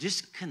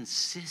 Just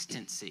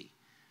consistency.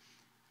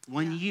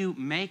 When you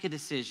make a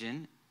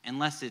decision,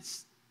 unless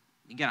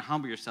you got to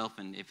humble yourself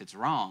and if it's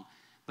wrong,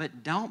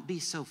 but don't be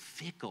so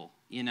fickle,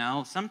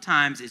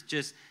 Sometimes it's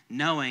just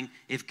knowing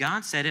if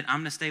God said it, I'm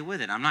going to stay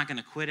with it. I'm not going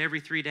to quit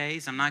every 3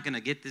 days. I'm not going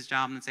to get this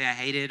job and say I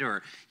hate it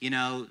or,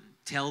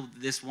 tell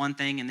this one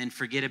thing and then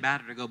forget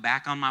about it or go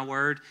back on my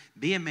word.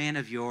 Be a man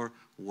of your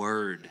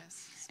word.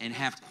 Yes. And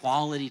have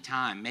quality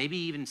time, maybe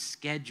even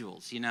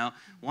schedules,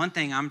 One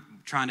thing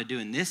I'm trying to do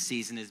in this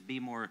season is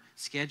be more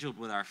scheduled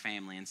with our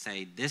family and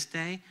say, this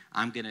day,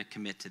 I'm going to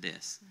commit to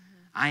this.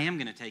 I am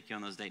going to take you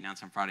on those date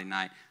nights on Friday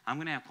night. I'm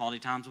going to have quality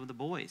times with the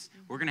boys.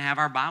 We're going to have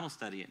our Bible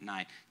study at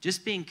night.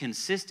 Just being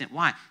consistent.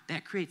 Why?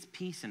 That creates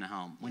peace in a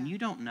home. When you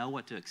don't know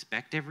what to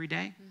expect every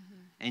day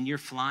and you're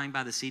flying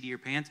by the seat of your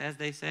pants, as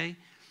they say,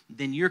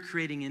 then you're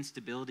creating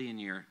instability in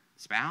your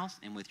spouse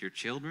and with your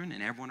children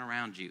and everyone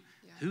around you.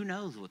 Yeah. Who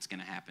knows what's going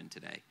to happen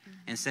today?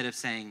 Instead of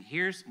saying,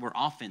 we're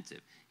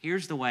offensive.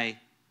 Here's the way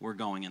we're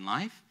going in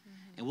life,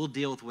 and we'll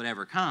deal with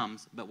whatever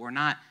comes, but we're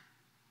not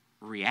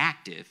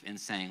reactive in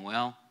saying,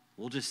 well,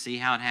 we'll just see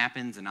how it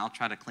happens, and I'll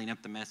try to clean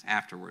up the mess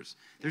afterwards.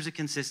 Yeah. There's a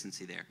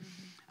consistency there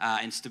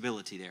and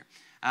stability there.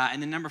 And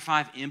then number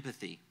 5,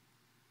 empathy.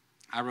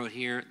 I wrote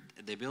here,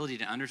 the ability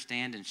to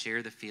understand and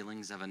share the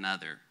feelings of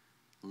another.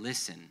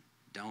 Listen,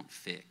 don't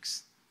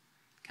fix.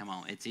 Come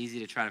on, it's easy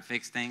to try to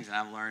fix things, and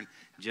I've learned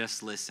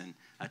just listen.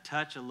 A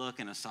touch, a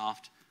look, and a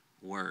soft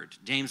word.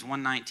 James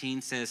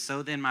 1:19 says,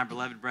 "So then, my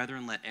beloved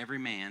brethren, let every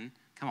man,"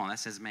 come on, that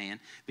says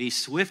man, "be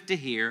swift to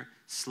hear,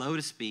 slow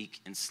to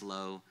speak, and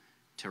slow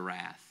to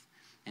wrath."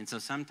 And so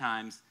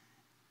sometimes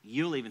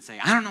you'll even say,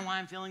 "I don't know why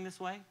I'm feeling this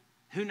way.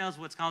 Who knows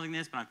what's causing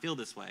this, but I feel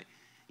this way."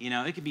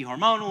 It could be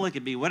hormonal, it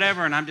could be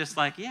whatever, and I'm just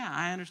like, yeah,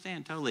 I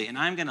understand totally. And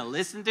I'm going to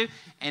listen to,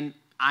 and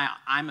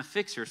I'm a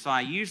fixer, so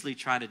I usually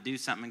try to do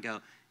something and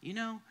go,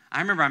 I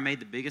remember I made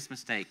the biggest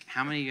mistake.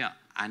 How many of you,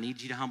 I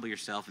need you to humble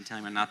yourself and tell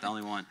me I'm not the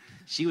only one.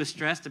 She was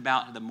stressed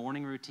about the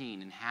morning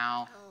routine and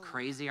how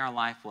crazy our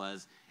life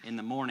was in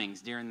the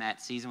mornings during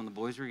that season when the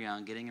boys were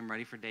young, getting them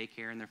ready for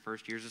daycare in their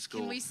first years of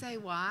school. Can we say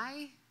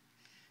why?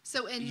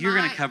 So you're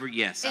going to cover,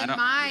 yes.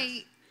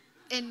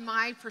 In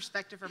my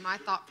perspective or my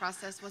thought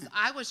process was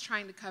I was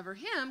trying to cover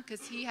him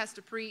because he has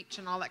to preach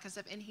and all that kind of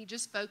stuff, and he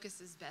just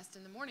focuses best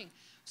in the morning.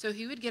 So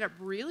he would get up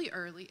really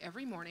early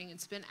every morning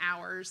and spend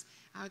hours.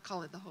 I would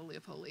call it the Holy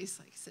of Holies,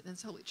 like sitting in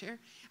his holy chair.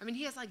 I mean,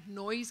 he has like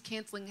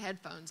noise-canceling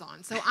headphones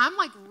on. So I'm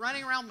like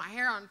running around with my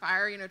hair on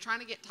fire, trying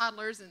to get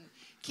toddlers and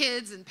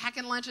kids and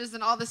packing lunches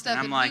and all this stuff. And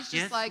I'm and like, he's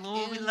just yes, like,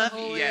 Lord, we in love the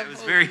you. Holy Yeah, of it was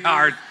Holies. very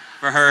hard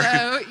for her.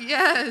 So,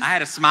 yes. I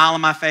had a smile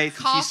on my face.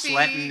 Coffee She's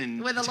sweating.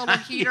 And with a little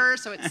heater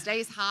so it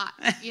stays hot,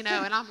 and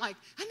I'm like,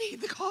 I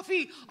need the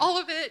coffee, all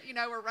of it,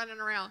 we're running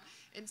around.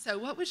 And so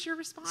what was your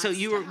response? So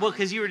you were,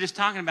 because you were just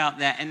talking about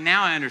that, and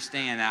now I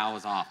understand that I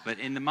was off. But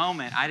in the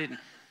moment, I didn't.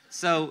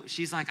 So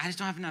she's like, I just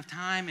don't have enough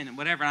time and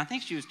whatever. And I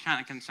think she was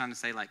trying to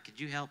say, like, could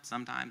you help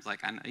sometimes?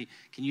 Like,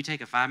 can you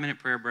take a 5-minute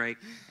prayer break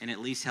and at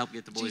least help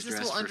get the boys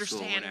dressed for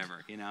school,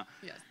 whatever,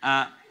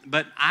 Yes.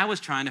 But I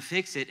was trying to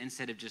fix it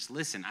instead of just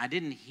listen. I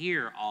didn't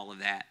hear all of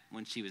that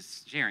when she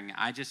was sharing it.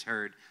 I just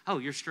heard, oh,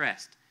 you're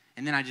stressed.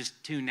 And then I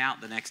just tuned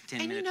out the next 10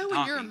 minutes of talking.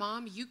 When you're a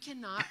mom, you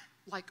cannot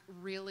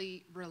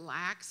really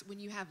relax when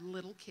you have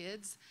little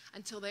kids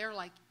until they're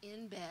like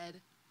in bed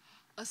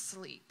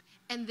asleep.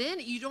 And then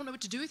you don't know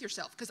what to do with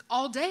yourself because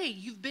all day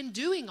you've been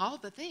doing all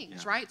the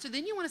things, right? So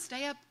then you want to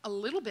stay up a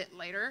little bit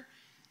later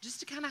just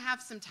to kind of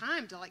have some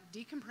time to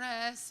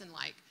decompress and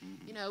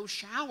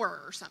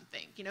shower or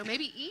something,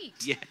 maybe eat.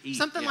 Yeah, eat.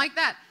 Something like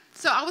that.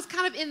 So I was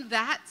kind of in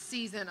that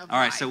season of life. All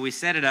right, so we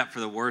set it up for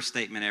the worst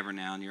statement ever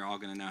now, and you're all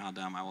going to know how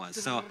dumb I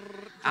was. So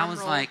I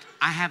was like,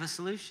 I have a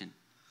solution.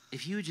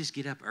 If you would just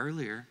get up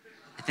earlier,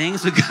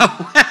 things would go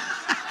well.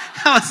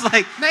 I was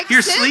like,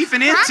 you're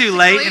sleeping in too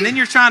late, and then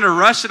you're trying to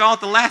rush it all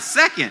at the last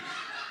second.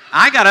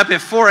 I got up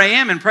at 4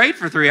 a.m. and prayed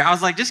for 3 hours. I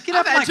was like, just get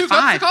up like 5. 2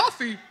 cups of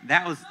coffee.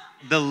 That was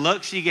the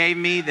look she gave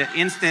me, the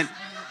instant.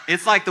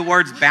 It's like the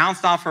words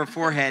bounced off her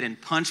forehead and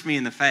punched me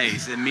in the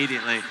face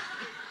immediately.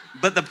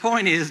 But the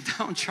point is,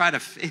 don't try to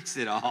fix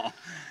it all.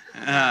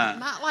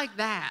 Not like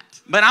that.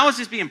 But I was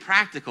just being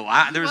practical.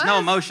 There was no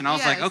emotion. I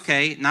was like,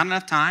 okay, not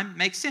enough time.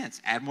 Makes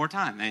sense. Add more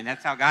time. I mean,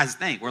 that's how guys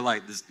think. We're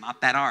like, this is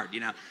not that hard, you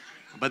know.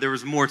 But there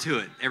was more to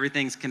it.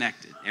 Everything's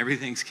connected.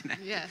 Everything's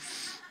connected.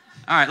 Yes.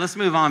 All right, let's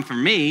move on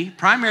from me.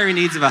 Primary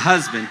needs of a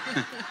husband.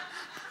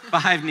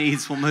 5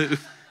 needs. We'll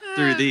move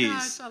through these.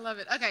 Gosh, I love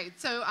it. Okay,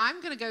 so I'm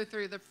going to go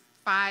through the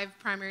 5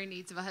 primary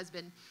needs of a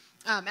husband.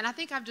 And I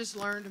think I've just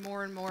learned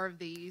more and more of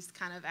these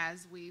kind of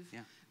as we've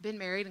been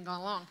married and gone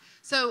along.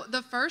 So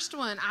the first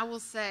one I will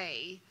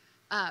say,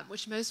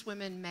 which most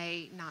women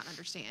may not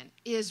understand,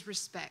 is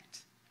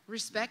respect.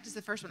 Respect is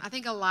the first one. I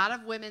think a lot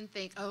of women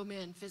think, oh,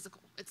 man,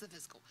 physical. It's the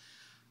physical.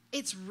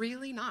 It's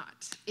really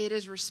not. It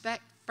is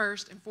respect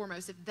first and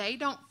foremost. If they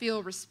don't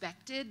feel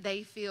respected,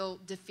 they feel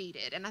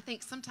defeated. And I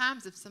think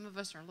sometimes if some of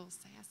us are a little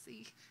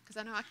sassy, because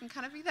I know I can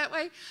kind of be that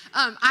way,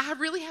 I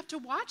really have to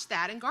watch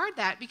that and guard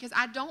that because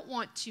I don't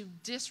want to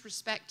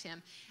disrespect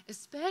him,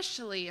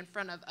 especially in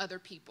front of other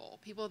people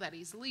that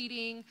he's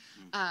leading,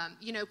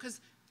 you know, because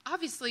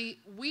obviously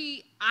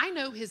I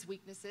know his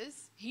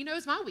weaknesses. He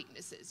knows my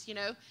weaknesses, you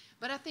know.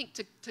 But I think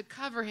to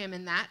cover him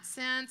in that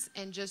sense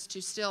and just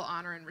to still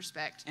honor and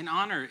respect. And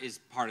honor is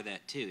part of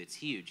that too. It's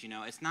huge, you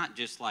know. It's not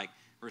just like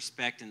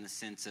respect in the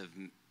sense of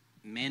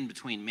men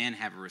between men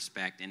have a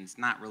respect, and it's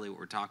not really what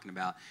we're talking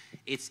about.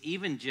 It's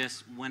even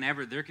just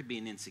whenever there could be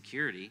an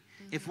insecurity.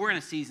 Mm-hmm. If we're in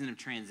a season of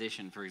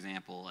transition, for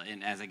example,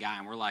 and as a guy,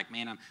 and we're like,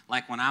 man, I'm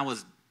like when I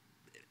was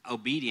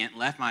obedient,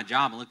 left my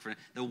job and looked for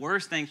the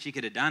worst thing she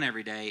could have done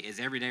every day is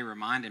every day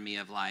reminding me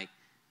of like,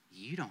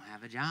 you don't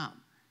have a job.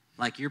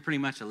 Like, you're pretty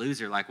much a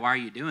loser. Like, why are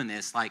you doing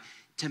this? Like,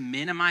 to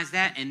minimize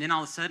that, and then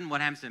all of a sudden, what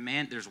happens to a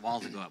man? There's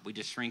walls that go up. We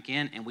just shrink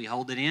in, and we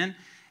hold it in.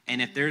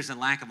 And if there's a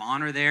lack of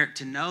honor there,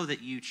 to know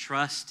that you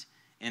trust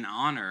and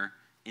honor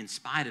in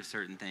spite of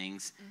certain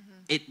things,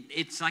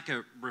 it's like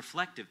a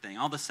reflective thing.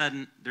 All of a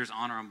sudden, there's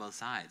honor on both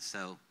sides.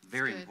 So,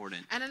 very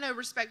important. And I know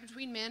respect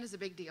between men is a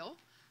big deal.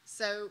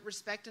 So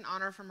respect and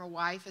honor from a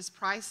wife is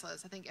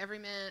priceless. I think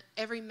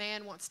every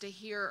man wants to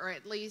hear or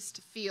at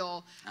least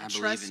feel, I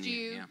trust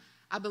you. Yeah.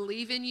 I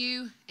believe in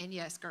you, and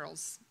yes,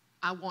 girls,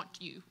 I want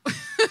you.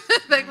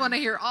 They want to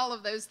hear all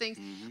of those things.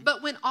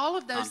 But when all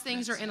of those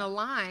things are in a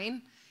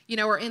line, you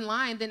know, or in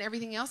line, then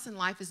everything else in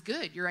life is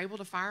good. You're able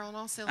to fire on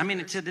all cylinders. I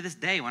mean, to this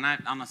day, when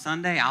on a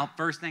Sunday,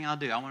 first thing I'll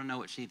do, I want to know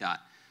what she thought.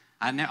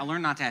 I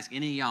learned not to ask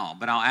any of y'all,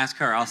 but I'll ask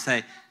her. I'll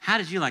say, how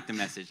did you like the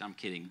message? I'm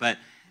kidding. But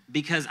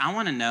because I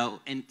want to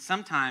know, and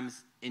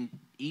sometimes,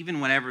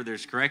 even whenever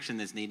there's correction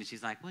that's needed,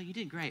 she's like, well, you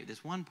did great.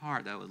 This one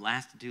part, though, it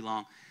lasted too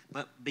long.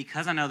 But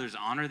because I know there's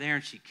honor there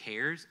and she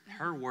cares,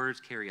 her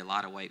words carry a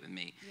lot of weight with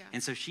me. Yeah.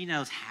 And so she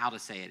knows how to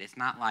say it. It's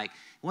not like,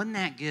 wasn't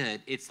that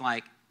good? It's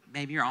like,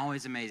 baby, you're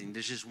always amazing.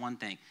 There's just one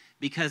thing.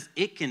 Because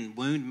it can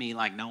wound me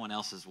like no one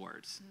else's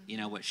words. You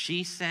know, what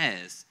she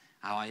says,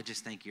 oh, I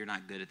just think you're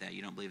not good at that.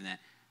 You don't believe in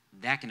that.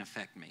 That can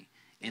affect me.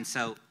 And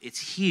so it's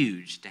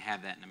huge to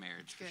have that in a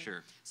marriage, for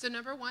sure. So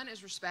number 1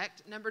 is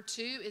respect. Number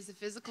 2 is the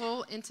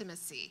physical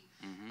intimacy.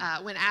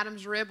 When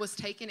Adam's rib was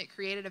taken, it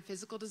created a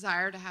physical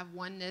desire to have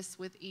oneness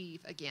with Eve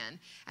again.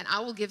 And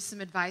I will give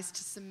some advice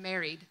to some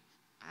married,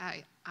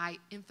 I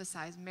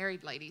emphasize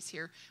married ladies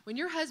here. When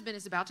your husband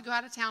is about to go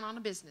out of town on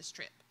a business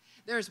trip,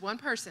 there is one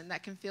person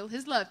that can fill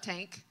his love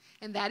tank,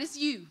 and that is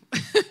you.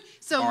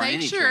 So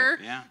make sure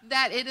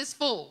that it is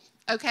full,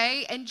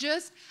 okay? And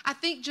I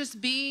think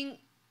just being,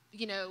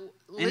 you know,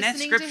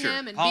 listening to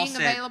him and Paul being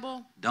said,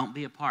 available. Don't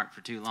be apart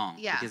for too long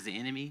because the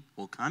enemy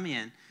will come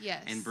in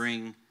and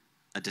bring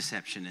a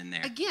deception in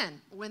there.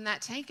 Again, when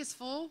that tank is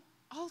full,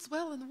 all's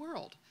well in the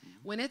world.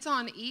 When it's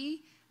on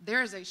E,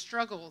 there is a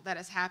struggle that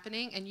is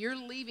happening, and you're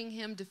leaving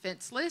him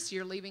defenseless.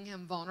 You're leaving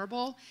him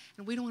vulnerable,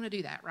 and we don't want to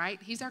do that, right?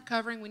 He's our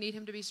covering. We need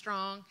him to be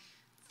strong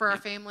for our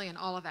family and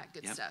all of that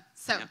good stuff.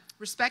 So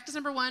respect is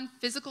number 1,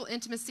 physical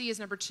intimacy is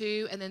number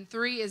 2, and then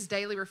 3 is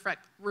daily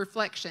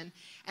reflection.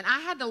 And I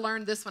had to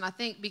learn this one, I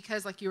think,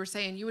 because like you were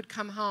saying, you would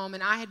come home,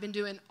 and I had been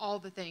doing all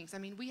the things. I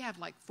mean, we have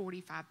like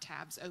 45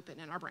 tabs open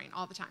in our brain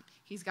all the time.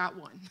 He's got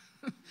one.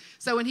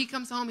 So when he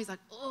comes home, he's like,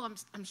 oh,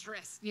 I'm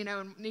stressed, you know,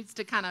 and needs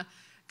to kind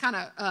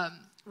of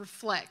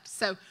reflect.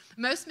 So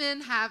most men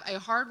have a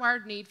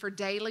hardwired need for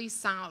daily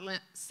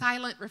silent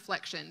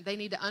reflection. They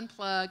need to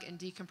unplug and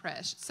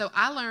decompress. So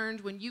I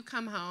learned when you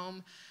come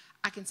home,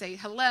 I can say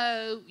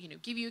hello, you know,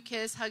 give you a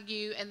kiss, hug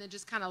you, and then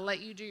just kind of let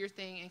you do your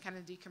thing and kind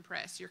of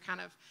decompress. You're kind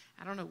of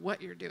I don't know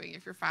what you're doing.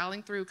 If you're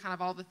filing through kind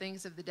of all the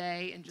things of the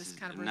day and just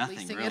kind of nothing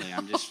releasing really. it.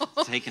 I'm just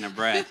taking a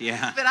breath.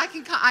 Yeah. But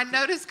I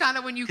noticed kind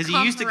of when you come because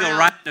you used to go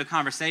right into a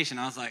conversation.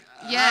 I was like,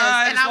 yes,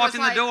 I and just I walked was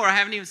in like, the door. I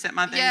haven't even set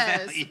my things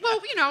yes. down. Yeah. Well,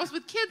 I was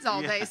with kids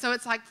all day, so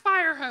it's like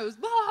fire hose,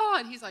 blah,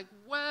 and he's like,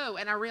 whoa.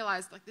 And I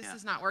realized like this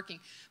is not working.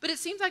 But it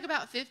seems like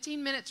about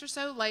 15 minutes or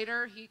so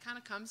later, he kind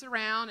of comes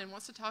around and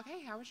wants to talk.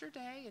 Hey, how was your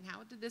day? And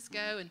how did this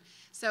go? And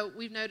so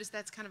we've noticed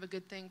that's kind of a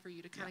good thing for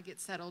you to kind of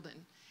get settled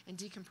and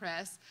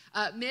decompress.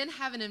 Men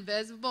have an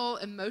invisible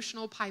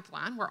emotional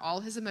pipeline where all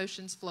his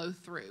emotions flow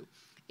through.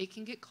 It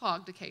can get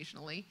clogged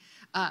occasionally.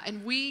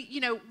 And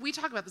we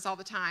talk about this all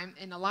the time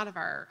in a lot of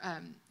our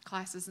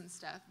classes and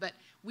stuff, but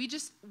we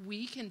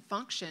can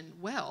function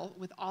well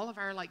with all of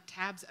our like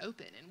tabs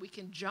open, and we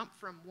can jump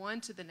from one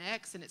to the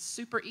next, and it's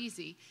super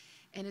easy.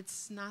 And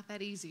it's not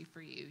that easy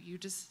for you. You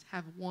just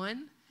have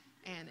one,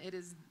 and it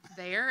is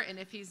there. And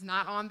if he's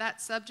not on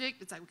that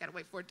subject, it's like we got to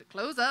wait for it to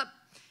close up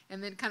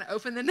and then kind of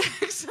open the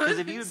next one. Because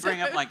if you would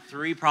bring up like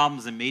 3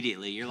 problems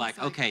immediately, you're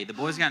like, okay, the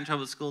boys got in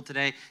trouble at school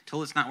today,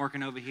 toilet's not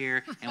working over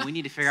here, and we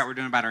need to figure out what we're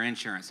doing about our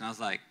insurance. And I was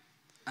like,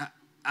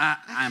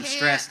 I'm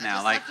stressed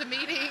now. Like,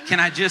 can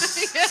I just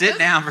sit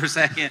down for a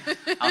second?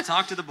 I'll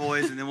talk to the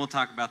boys, and then we'll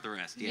talk about the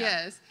rest. Yeah.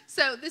 Yes.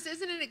 So this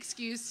isn't an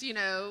excuse,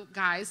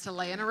 guys, to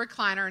lay in a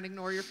recliner and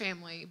ignore your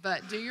family,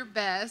 but do your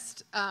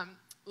best,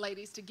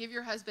 ladies, to give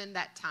your husband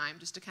that time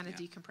just to kind of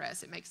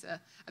decompress. It makes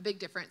a big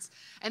difference.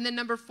 And then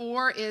number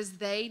 4 is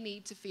they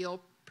need to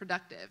feel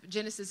productive.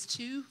 Genesis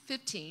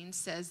 2:15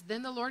 says,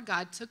 "Then the Lord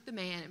God took the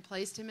man and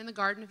placed him in the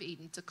Garden of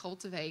Eden to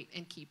cultivate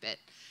and keep it."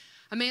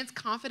 A man's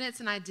confidence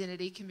and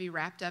identity can be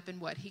wrapped up in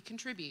what he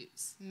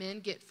contributes.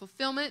 Men get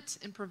fulfillment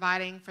in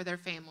providing for their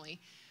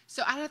family.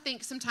 So I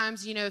think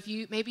sometimes,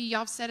 if maybe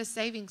y'all set a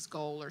savings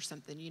goal or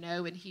something,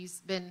 and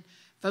he's been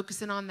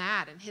focusing on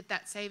that and hit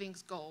that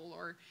savings goal,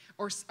 or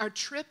a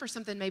trip or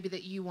something maybe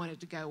that you wanted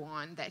to go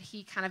on that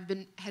he kind of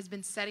has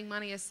been setting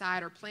money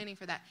aside or planning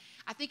for that.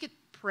 I think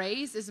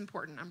praise is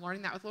important. I'm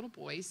learning that with little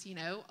boys,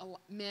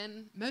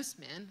 most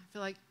men, I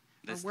feel like,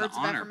 that's words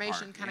of part,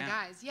 affirmation kind of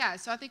guys. Yeah,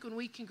 so I think when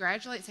we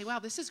congratulate and say, wow,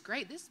 this is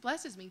great, this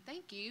blesses me,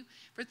 thank you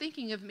for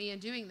thinking of me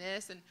and doing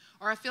this,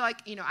 or I feel like,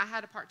 I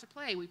had a part to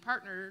play. We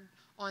partnered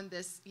on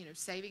this,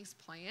 savings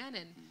plan,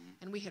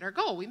 and we hit our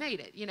goal. We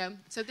made it,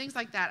 So things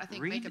like that, I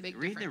think, make a big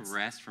difference. Read the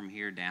rest from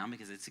here down,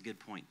 because it's a good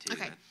point, too.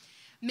 Okay.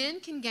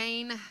 Men can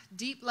gain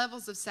deep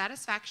levels of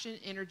satisfaction,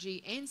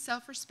 energy, and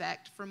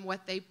self-respect from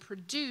what they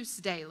produce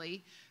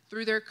daily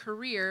through their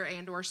career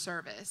and or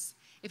service.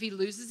 If he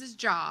loses his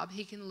job,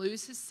 he can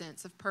lose his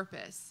sense of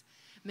purpose.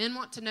 Men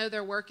want to know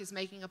their work is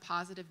making a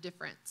positive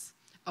difference.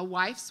 A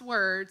wife's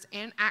words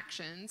and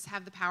actions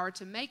have the power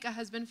to make a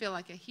husband feel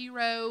like a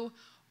hero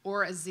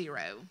or a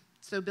zero.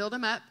 So build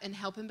him up and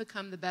help him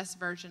become the best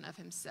version of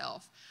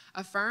himself.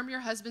 Affirm your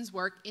husband's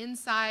work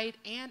inside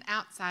and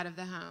outside of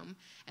the home,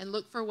 and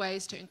look for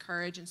ways to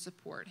encourage and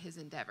support his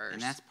endeavors.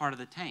 And that's part of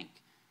the tank.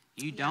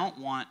 You don't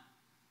want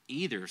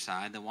either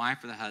side, the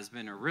wife or the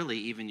husband, or really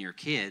even your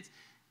kids,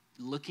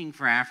 looking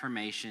for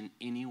affirmation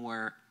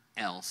anywhere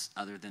else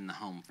other than the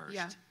home first.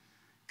 Yeah.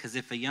 Because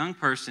if a young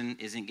person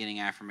isn't getting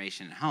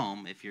affirmation at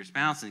home, if your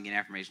spouse isn't getting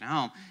affirmation at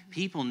home,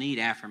 people need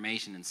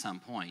affirmation at some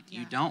point.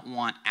 Yeah. You don't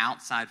want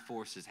outside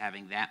forces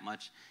having that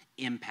much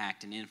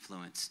impact and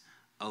influence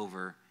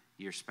over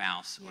your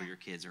spouse or your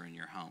kids or in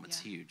your home. It's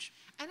huge.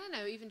 And I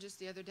know even just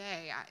the other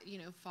day,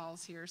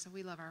 fall's here, so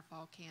we love our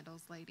fall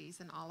candles,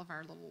 ladies, and all of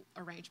our little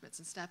arrangements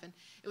and stuff. And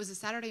it was a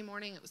Saturday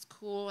morning. It was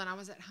cool, and I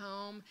was at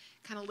home,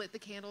 kind of lit the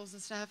candles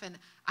and stuff. And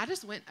I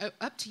just went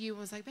up to you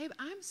and was like, babe,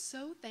 I'm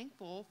so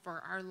thankful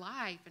for our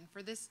life and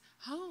for this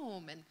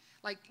home. And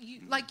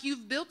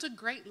you've built a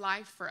great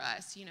life for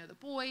us. The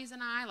boys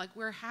and I,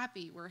 we're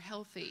happy, we're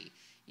healthy.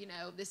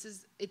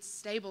 It's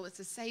stable, it's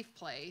a safe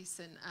place.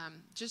 And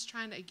just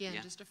trying to, again,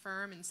 just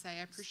affirm and say,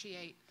 I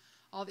appreciate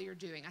all that you're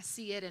doing. I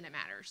see it and it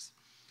matters.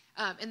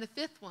 And the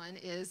 5th one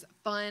is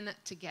fun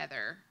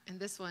together. And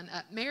this one,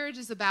 marriage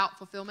is about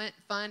fulfillment.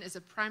 Fun is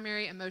a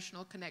primary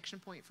emotional connection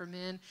point for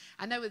men.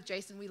 I know with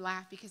Jason, we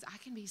laugh because I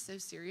can be so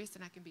serious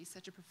and I can be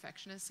such a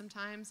perfectionist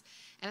sometimes.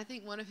 And I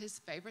think one of his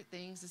favorite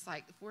things is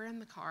if we're in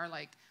the car,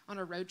 on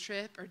a road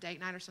trip or date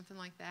night or something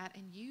like that,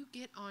 and you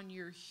get on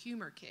your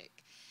humor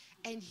kick.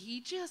 And he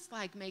just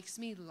makes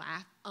me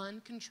laugh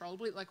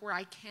uncontrollably, where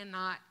I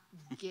cannot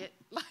get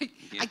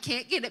I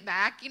can't get it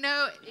back,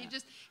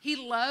 he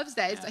loves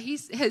that. You've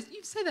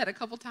said that a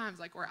couple times,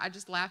 where I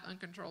just laugh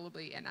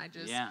uncontrollably, and I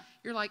just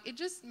you're it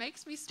just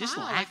makes me smile. Just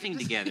laughing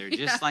together,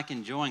 just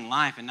enjoying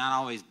life and not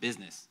always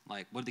business.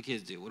 What do the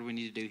kids do? What do we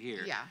need to do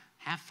here? Yeah.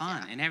 Have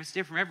fun. And it's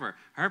different everywhere.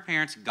 Her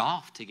parents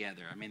golf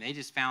together. I mean, they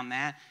just found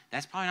that.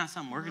 That's probably not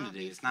something we're going to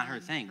do. It's not her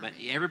thing. But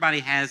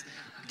everybody has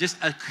just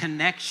a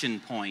connection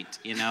point,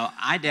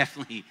 I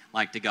definitely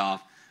like to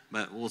golf,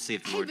 but we'll see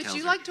if the Lord tells her. But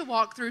you like to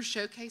walk through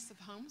Showcase of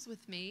Homes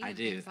with me. I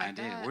do.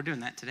 That. We're doing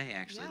that today,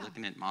 actually,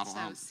 looking at model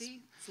homes. See,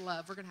 it's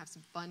love. We're going to have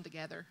some fun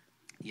together.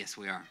 Yes,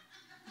 we are.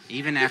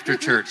 Even after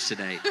church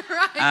today.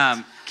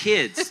 Right.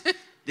 Kids,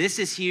 this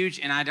is huge,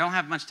 and I don't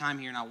have much time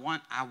here, and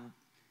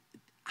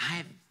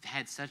I've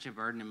had such a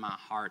burden in my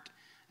heart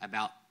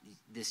about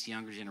this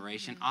younger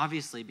generation,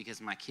 obviously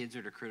because my kids are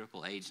at a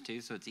critical age too,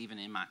 so it's even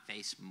in my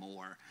face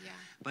more. Yeah.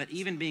 But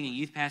even being a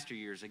youth pastor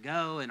years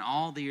ago and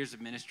all the years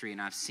of ministry,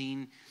 and I've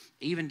seen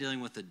even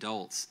dealing with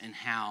adults and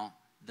how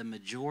the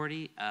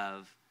majority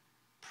of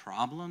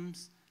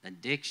problems,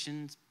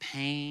 addictions,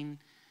 pain,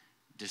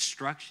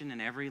 destruction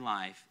in every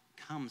life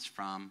comes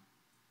from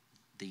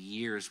the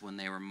years when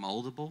they were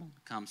moldable,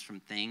 comes from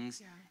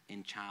things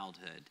in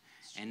childhood.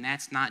 And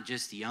that's not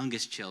just the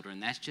youngest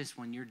children. That's just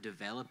when you're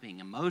developing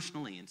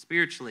emotionally and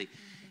spiritually.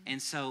 And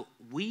so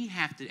we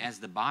have to, as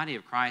the body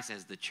of Christ,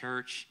 as the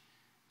church,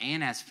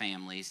 and as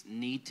families,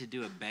 need to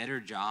do a better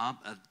job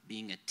of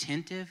being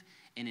attentive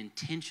and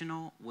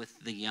intentional with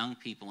the young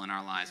people in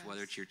our lives,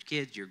 whether it's your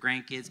kids, your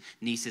grandkids,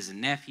 nieces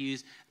and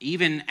nephews,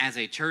 even as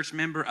a church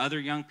member, other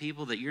young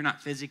people that you're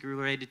not physically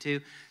related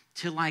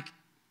to like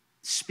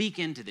speak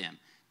into them,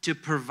 to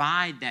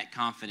provide that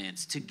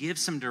confidence, to give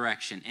some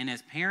direction. And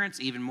as parents,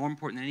 even more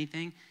important than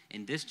anything,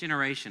 in this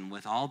generation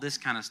with all this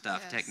kind of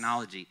stuff,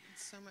 technology,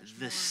 so much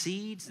the more.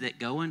 seeds that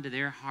go into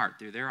their heart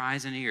through their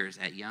eyes and ears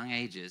at young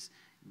ages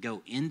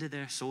go into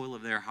the soil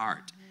of their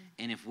heart.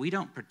 And if we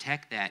don't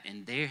protect that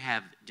and they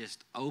have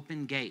just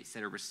open gates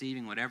that are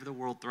receiving whatever the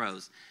world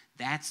throws,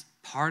 that's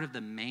part of the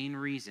main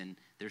reason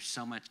there's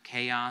so much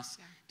chaos,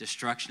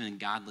 destruction, and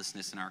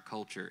godlessness in our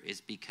culture,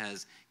 is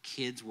because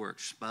kids were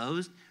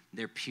exposed.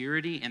 Their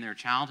purity and their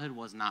childhood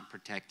was not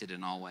protected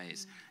in all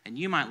ways. And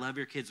you might love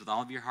your kids with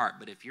all of your heart,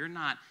 but if you're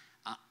not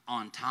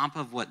on top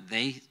of what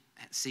they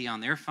see on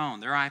their phone,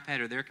 their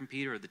iPad, or their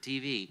computer, or the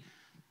TV,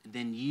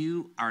 then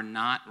you are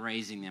not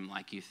raising them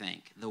like you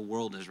think. The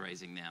world is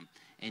raising them.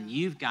 And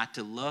you've got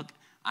to look.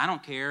 I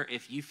don't care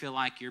if you feel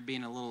like you're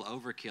being a little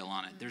overkill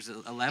on it. There's a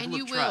level of trust. And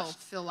you will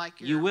feel like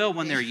you're... You will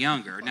when they're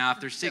younger. Now, if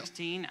they're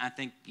 16, I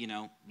think, you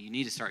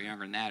need to start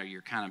younger than that, or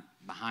you're kind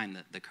of behind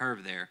the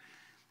curve there.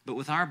 But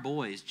with our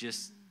boys,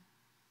 just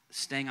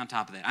staying on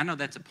top of that. I know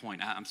that's a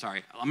point. I'm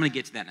sorry. I'm going to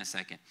get to that in a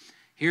second.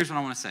 Here's what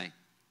I want to say.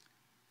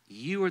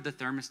 You are the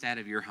thermostat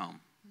of your home.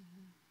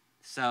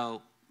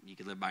 So you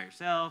can live by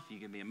yourself. You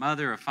can be a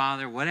mother, a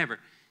father, whatever.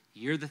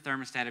 You're the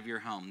thermostat of your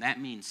home. That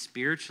means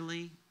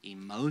spiritually,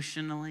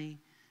 emotionally,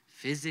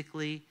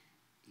 physically,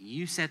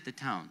 you set the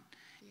tone.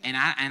 And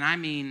I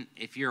mean,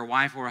 if you're a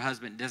wife or a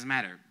husband, it doesn't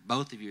matter.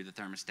 Both of you are the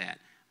thermostat.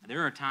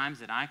 There are times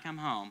that I come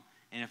home,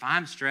 and if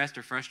I'm stressed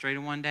or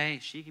frustrated one day,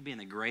 she could be in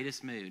the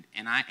greatest mood.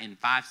 And in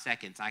 5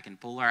 seconds, I can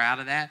pull her out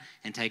of that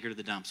and take her to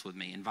the dumps with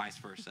me, and vice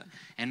versa.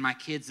 And my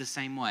kids the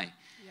same way.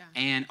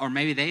 Or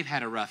maybe they've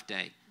had a rough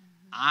day.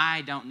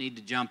 I don't need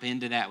to jump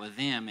into that with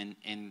them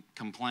and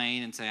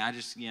complain and say,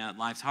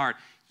 life's hard.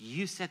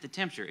 You set the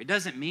temperature. It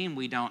doesn't mean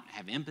we don't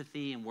have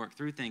empathy and work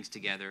through things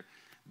together,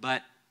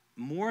 but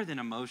more than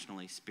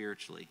emotionally,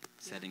 spiritually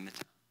setting the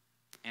tone.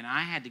 And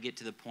I had to get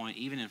to the point,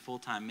 even in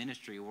full-time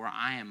ministry, where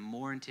I am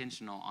more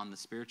intentional on the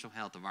spiritual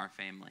health of our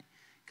family.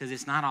 Because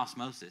it's not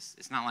osmosis.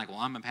 It's not like, well,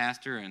 I'm a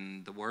pastor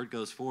and the word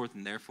goes forth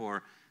and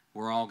therefore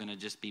we're all going to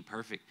just be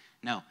perfect.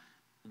 No,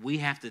 we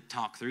have to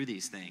talk through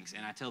these things.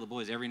 And I tell the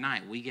boys every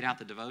night, we get out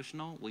the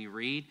devotional, we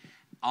read.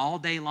 All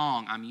day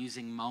long, I'm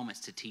using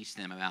moments to teach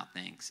them about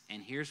things.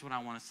 And here's what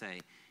I want to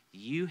say.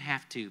 You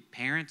have to,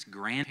 parents,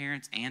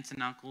 grandparents, aunts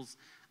and uncles,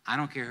 I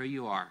don't care who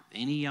you are,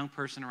 any young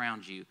person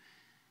around you,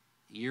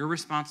 your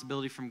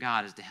responsibility from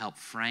God is to help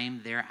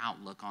frame their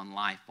outlook on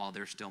life while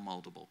they're still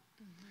moldable.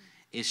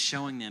 Is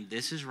showing them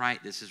this is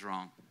right, this is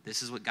wrong.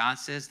 This is what God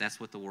says, that's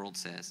what the world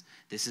says.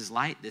 This is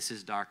light, this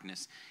is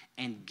darkness.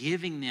 And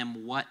giving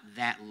them what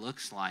that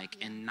looks like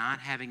and not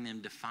having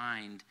them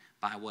defined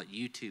by what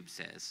YouTube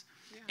says.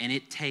 And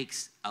it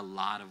takes a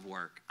lot of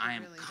work. I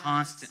am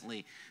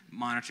constantly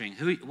monitoring.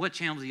 What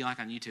channels do you like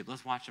on YouTube?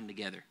 Let's watch them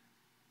together.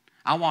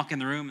 I'll walk in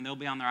the room and they'll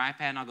be on their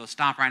iPad and I'll go,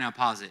 stop right now,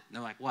 pause it. And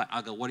they're like, what?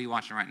 I'll go, what are you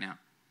watching right now?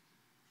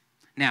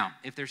 Now,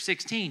 if they're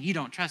 16, you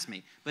don't trust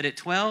me. But at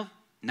 12,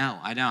 no,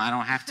 I don't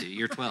have to.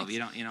 You're 12. You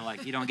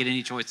don't get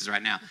any choices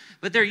right now.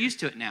 But they're used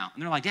to it now.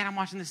 And they're like, Dad, I'm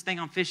watching this thing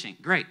on fishing.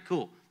 Great,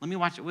 cool. Let me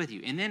watch it with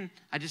you. And then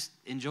I just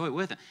enjoy it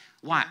with them.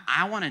 Why?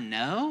 I want to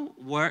know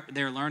what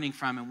they're learning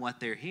from and what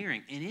they're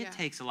hearing. And it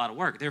takes a lot of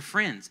work. They're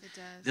friends. It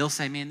does. They'll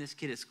say, man, this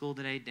kid at school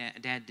today,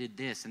 Dad did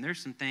this. And there's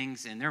some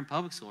things, and they're in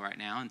public school right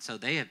now. And so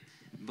they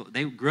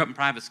grew up in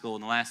private school.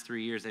 In the last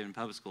 3 years, they've been in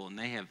public school. And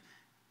they have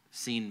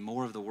seen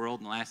more of the world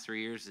in the last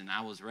 3 years than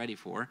I was ready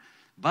for.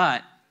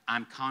 But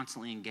I'm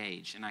constantly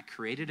engaged, and I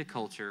created a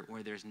culture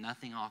where there's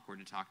nothing awkward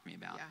to talk to me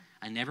about.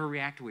 I never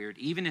react weird.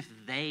 Even if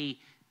they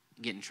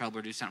get in trouble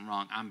or do something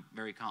wrong, I'm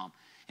very calm.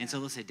 And so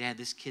they'll say, Dad,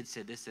 this kid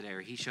said this today,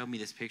 or he showed me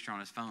this picture on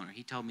his phone, or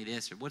he told me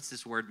this, or what's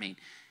this word mean?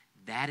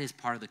 That is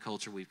part of the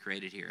culture we've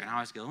created here. And I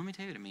always go, let me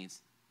tell you what it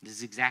means. This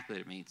is exactly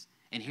what it means.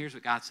 And here's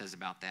what God says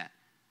about that.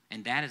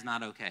 And that is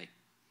not okay.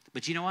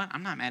 But you know what?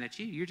 I'm not mad at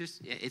you.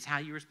 It's how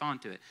you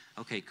respond to it.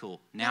 Okay, cool.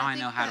 Now I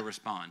know how to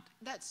respond.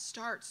 That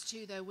starts,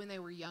 too, though, when they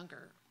were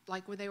younger.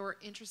 like when they were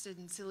interested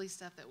in silly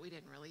stuff that we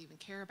didn't really even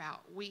care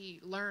about, we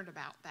learned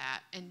about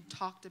that and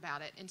talked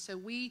about it. And so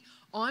we,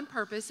 on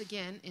purpose,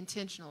 again,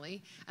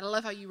 intentionally, and I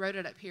love how you wrote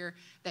it up here,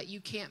 that you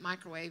can't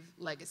microwave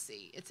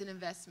legacy. It's an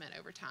investment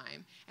over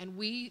time. And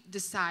we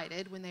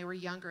decided when they were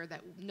younger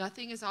that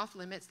nothing is off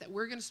limits, that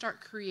we're going to start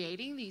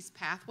creating these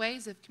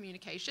pathways of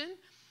communication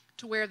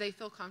to where they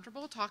feel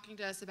comfortable talking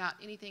to us about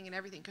anything and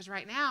everything. Because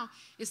right now,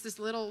 it's this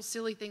little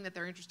silly thing that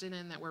they're interested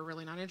in that we're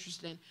really not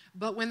interested in.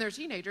 But when they're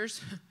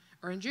teenagers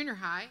or in junior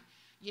high,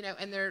 you know,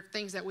 and they're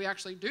things that we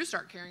actually do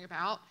start caring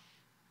about,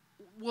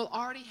 we'll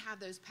already have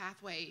those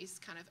pathways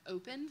kind of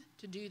opened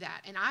to do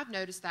that. And I've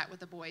noticed that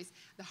with the boys.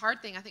 The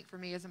hard thing, I think, for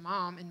me as a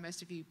mom, and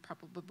most of you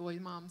probably boy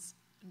moms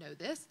know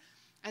this,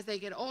 as they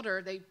get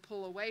older, they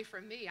pull away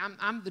from me.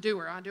 I'm the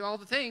doer. I do all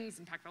the things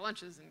and pack the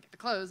lunches and get the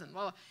clothes and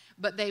blah, blah.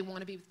 But they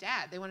want to be with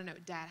Dad. They want to know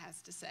what Dad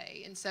has to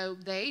say. And so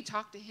they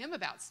talk to him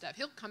about stuff.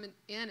 He'll come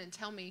in and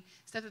tell me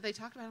stuff that they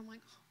talked about. I'm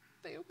like, oh,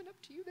 they opened up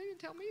to you. They didn't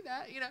tell me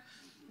that, you know.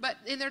 But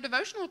in their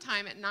devotional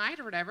time at night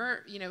or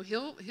whatever, you know,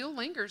 he'll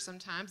linger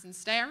sometimes and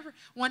stay.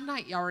 One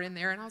night y'all were in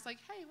there, and I was like,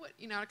 hey, what?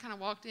 You know, I kind of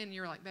walked in, and you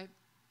were like, babe.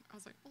 I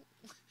was like, oh.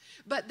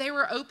 But they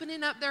were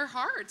opening up their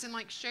hearts and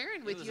like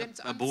sharing with you. It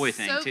was a boy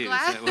thing too,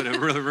 so it would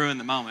have really ruined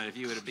the moment if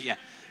you would have been,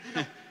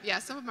 yeah. Yeah,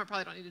 some of them I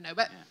probably don't need to know,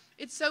 but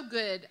it's so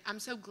good. I'm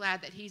so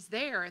glad that he's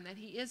there and that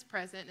he is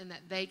present and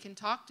that they can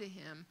talk to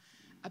him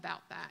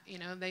about that. You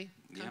know, they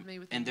come to me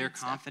with and their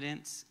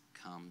confidence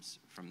comes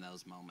from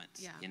those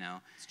moments. Yeah, you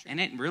know, and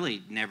it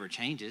really never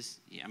changes.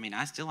 I mean,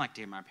 I still like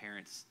to hear my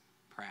parents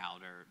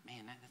proud or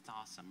man, that's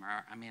awesome.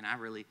 Or I mean,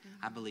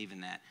 I believe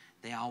in that.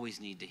 They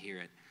always need to hear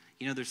it.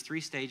 You know, there's 3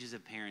 stages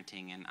of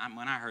parenting, and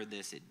when I heard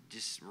this, it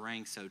just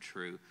rang so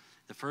true.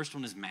 The first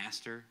one is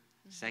master,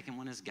 second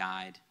one is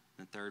guide,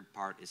 and the third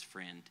part is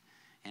friend.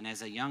 And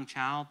as a young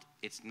child,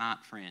 it's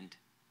not friend.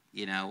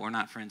 You know, we're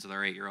not friends with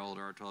our 8-year-old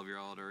or our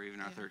 12-year-old or even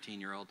our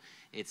 13-year-old.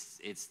 It's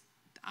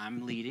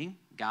I'm leading,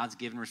 God's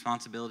given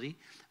responsibility.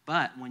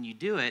 But when you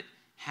do it,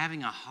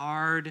 having a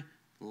hard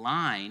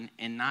line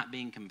and not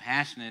being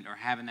compassionate or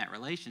having that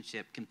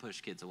relationship can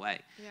push kids away.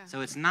 Yeah.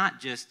 So it's not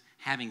just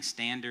having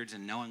standards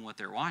and knowing what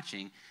they're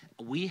watching.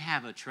 We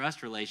have a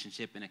trust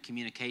relationship and a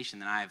communication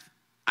that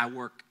I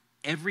work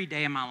every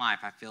day of my life.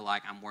 I feel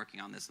like I'm working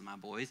on this with my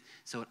boys,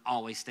 so it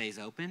always stays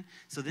open.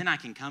 So then I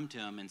can come to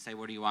them and say,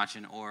 what are you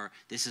watching? Or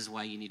this is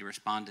why you need to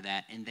respond to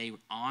that. And they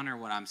honor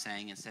what I'm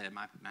saying instead of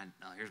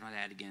here's my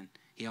dad again.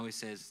 He always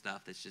says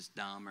stuff that's just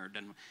dumb or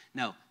doesn't.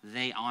 No,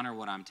 they honor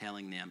what I'm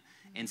telling them.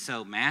 And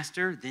so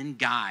master, then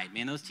guide.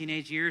 Man, those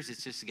teenage years,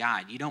 it's just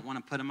guide. You don't want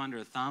to put them under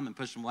a thumb and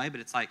push them away, but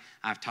it's like,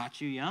 I've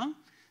taught you young.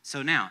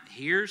 So now,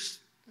 here's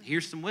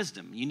some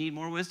wisdom. You need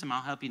more wisdom,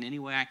 I'll help you in any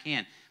way I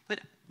can. But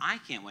I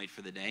can't wait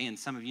for the day, and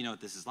some of you know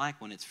what this is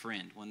like when it's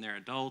friend, when they're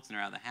adults and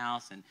they're out of the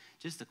house, and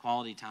just the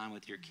quality time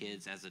with your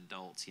kids as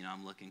adults. You know,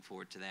 I'm looking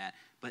forward to that.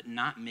 But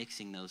not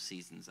mixing those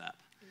seasons up.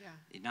 Yeah.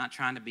 You're not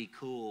trying to be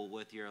cool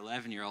with your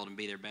 11-year-old and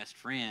be their best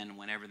friend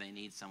whenever they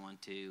need someone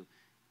to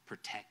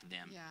protect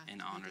them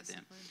and honor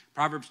them.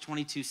 Proverbs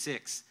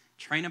 22:6,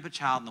 train up a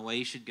child in the way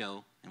he should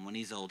go, and when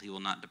he's old, he will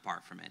not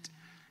depart from it.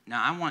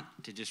 Now, I want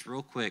to just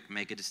real quick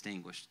make a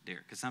distinguish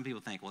there, because some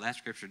people think, well, that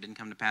scripture didn't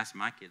come to pass in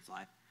my kid's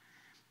life.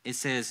 It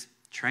says,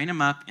 train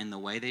them up in the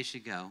way they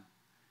should go,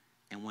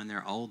 and when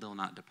they're old, they'll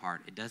not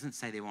depart. It doesn't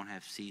say they won't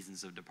have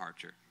seasons of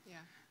departure. Yeah.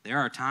 There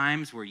are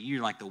times where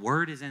you're like, the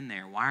word is in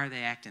there. Why are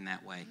they acting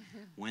that way?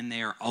 When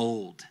they are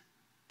old,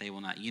 they will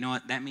not. You know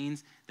what that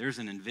means? There's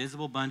an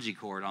invisible bungee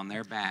cord on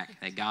their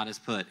back that God has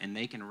put, and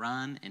they can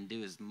run and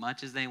do as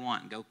much as they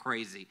want and go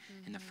crazy.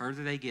 And the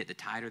further they get, the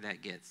tighter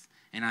that gets.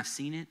 And I've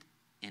seen it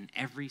in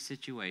every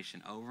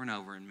situation over and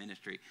over in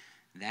ministry.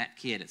 That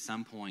kid at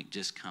some point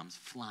just comes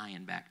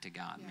flying back to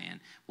God,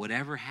 man.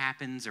 Whatever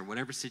happens or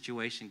whatever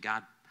situation,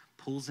 God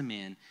pulls them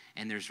in,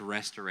 and there's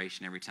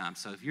restoration every time.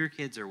 So if your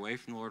kids are away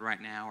from the Lord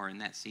right now or in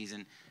that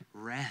season,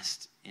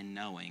 rest in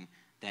knowing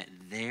that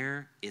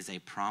there is a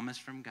promise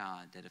from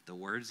God that if the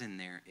word's in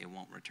there, it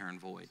won't return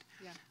void.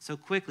 Yeah. So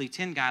quickly,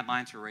 10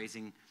 guidelines for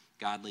raising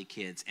godly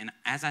kids. And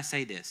as I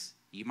say this,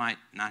 you might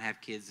not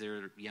have kids that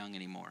are young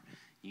anymore.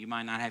 You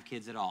might not have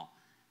kids at all.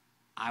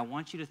 I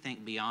want you to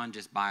think beyond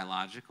just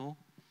biological.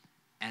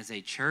 As a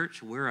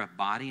church, we're a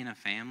body and a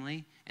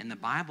family, and the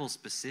Bible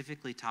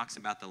specifically talks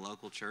about the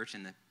local church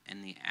and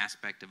the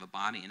aspect of a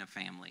body and a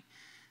family.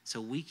 So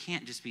we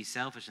can't just be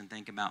selfish and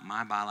think about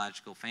my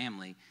biological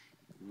family.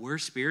 We're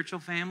spiritual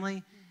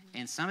family,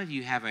 and some of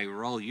you have a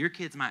role. Your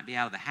kids might be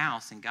out of the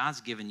house, and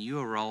God's given you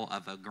a role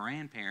of a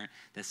grandparent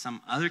that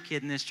some other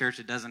kid in this church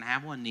that doesn't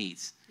have one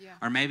needs,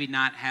 or maybe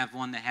not have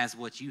one that has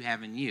what you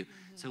have in you.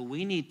 So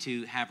we need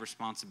to have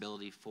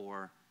responsibility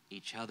for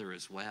each other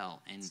as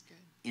well and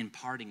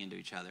imparting into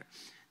each other.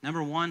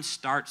 Number 1,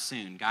 start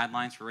soon.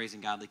 Guidelines for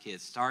raising godly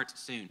kids. Start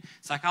soon.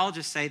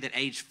 Psychologists say that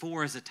age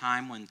 4 is a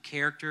time when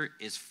character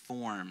is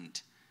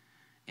formed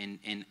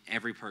in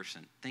every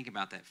person. Think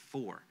about that,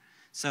 4.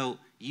 So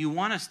you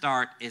want to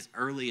start as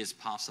early as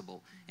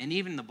possible. And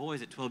even the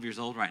boys at 12 years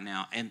old right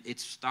now, and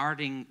it's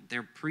starting,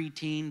 they're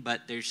preteen,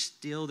 but there's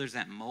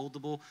that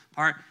moldable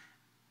part.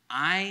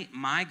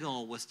 my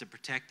goal was to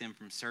protect them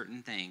from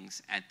certain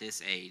things at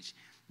this age.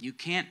 You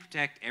can't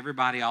protect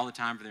everybody all the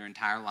time for their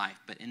entire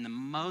life, but in the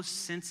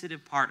most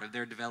sensitive part of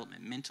their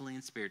development, mentally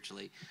and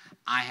spiritually,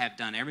 I have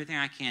done everything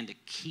I can to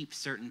keep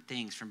certain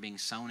things from being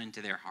sown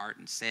into their heart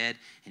and said,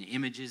 and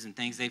images and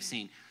things they've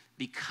seen,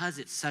 because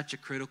it's such a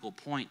critical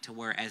point to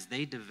where as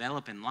they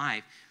develop in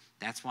life,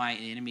 that's why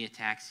an enemy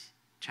attacks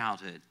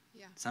childhood.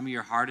 Yeah. Some of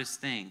your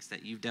hardest things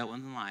that you've dealt with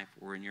in life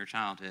were in your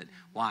childhood.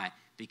 Mm-hmm. Why?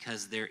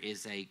 Because there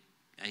is a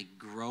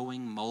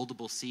growing,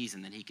 moldable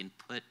season that he can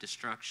put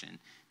destruction,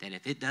 that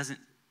if it doesn't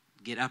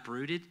get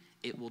uprooted,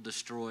 it will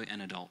destroy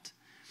an adult.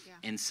 Yeah.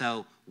 And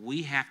so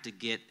we have to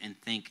get and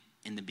think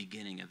in the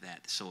beginning of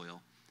that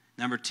soil.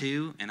 Number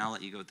 2, and I'll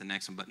let you go with the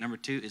next one, but number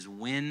 2 is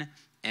win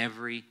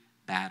every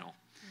battle.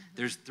 Mm-hmm.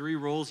 There's 3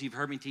 rules. You've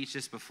heard me teach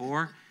this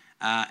before,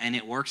 and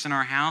it works in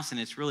our house, and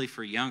it's really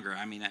for younger.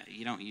 I mean,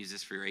 you don't use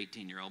this for your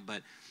 18-year-old,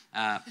 but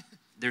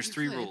there's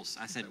 3 rules.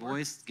 I said,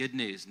 boys, good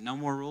news. No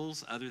more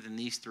rules other than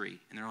these 3.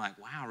 And they're like,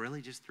 wow,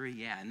 really? Just 3?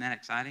 Yeah, isn't that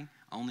exciting?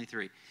 Only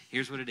 3.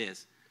 Here's what it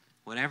is.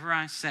 Whatever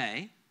I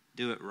say,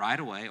 do it right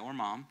away, or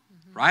mom,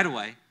 right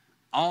away,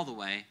 all the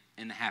way,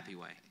 in the happy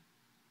way.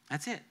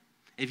 That's it.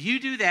 If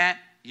you do that,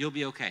 you'll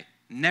be okay.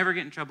 Never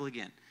get in trouble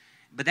again.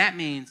 But that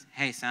means,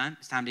 hey, son,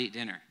 it's time to eat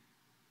dinner.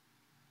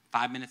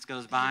 5 minutes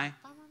goes by.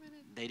 5 more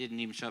minutes. They didn't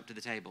even show up to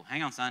the table.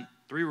 Hang on, son.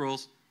 3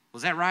 rules.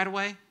 Was that right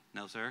away?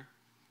 No, sir.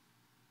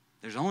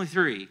 There's only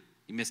 3.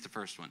 You missed the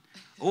first one.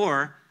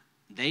 Or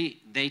they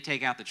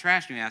take out the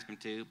trash when you ask them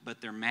to, but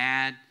they're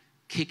mad,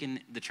 kicking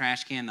the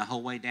trash can the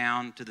whole way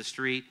down to the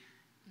street.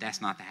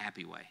 That's not the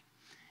happy way.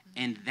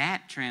 And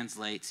that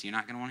translates, you're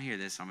not going to want to hear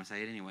this, so I'm going to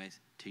say it anyways,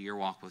 to your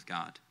walk with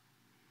God.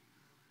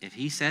 If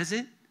he says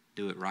it,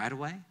 do it right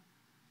away,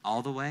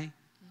 all the way,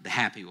 the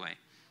happy way.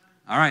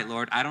 All right,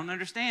 Lord, I don't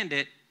understand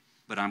it,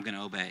 but I'm going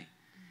to obey.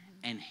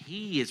 And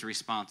he is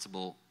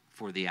responsible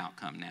for the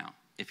outcome now,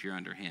 if you're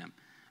under him.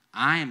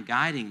 I am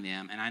guiding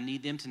them, and I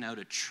need them to know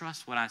to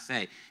trust what I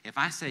say. If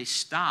I say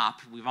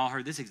stop, we've all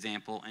heard this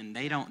example, and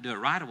they don't do it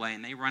right away,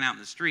 and they run out in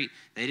the street,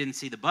 they didn't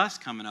see the bus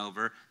coming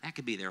over, that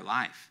could be their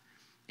life.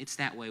 It's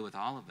that way with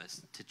all of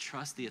us, to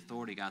trust the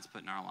authority God's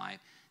put in our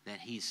life, that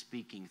he's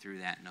speaking through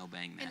that and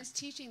obeying that. And it's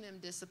teaching them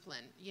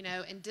discipline,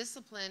 and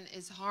discipline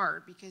is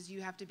hard because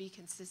you have to be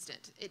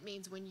consistent. It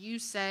means when you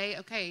say,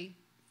 okay,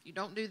 if you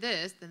don't do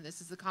this, then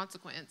this is the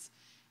consequence.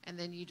 And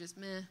then you just,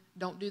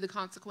 don't do the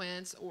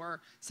consequence,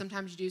 or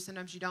sometimes you do,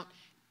 sometimes you don't.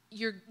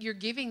 You're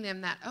giving them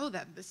that,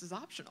 that this is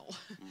optional,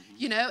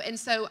 And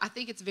so I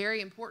think it's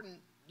very important,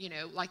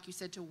 like you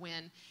said, to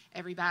win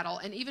every battle.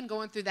 And even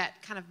going through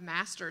that kind of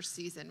master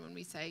season when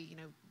we say,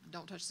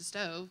 don't touch the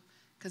stove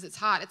because it's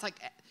hot. It's like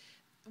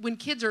when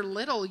kids are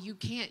little,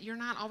 you're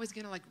not always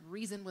going to like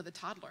reason with a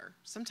toddler.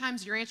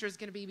 Sometimes your answer is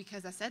going to be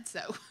because I said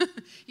so.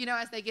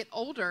 As they get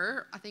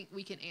older, I think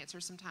we can answer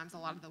sometimes a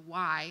lot of the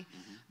why,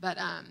 but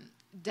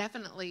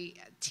definitely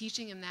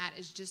teaching them that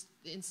is just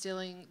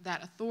instilling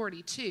that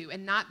authority too.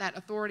 And not that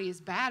authority is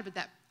bad, but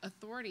that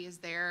authority is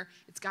there.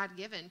 It's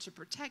God-given to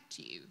protect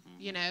you,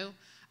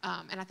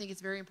 and I think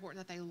it's very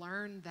important that they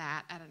learn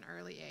that at an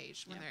early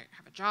age when they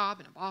have a job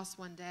and a boss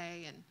one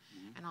day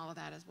and all of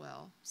that as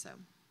well.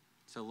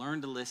 So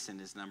learn to listen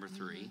is number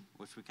 3,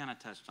 which we kind of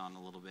touched on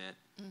a little bit,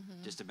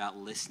 just about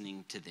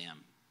listening to them.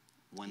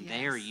 When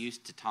they are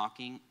used to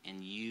talking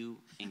and you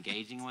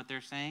engaging in what they're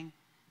saying,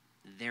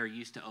 they're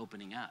used to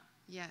opening up.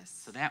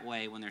 Yes. So that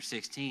way, when they're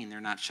 16,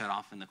 they're not shut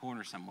off in the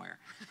corner somewhere.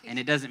 And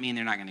it doesn't mean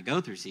they're not going to go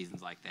through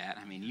seasons like that.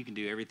 I mean, you can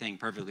do everything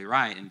perfectly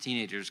right, and a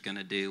teenager's going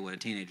to do what a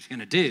teenager's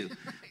going to do.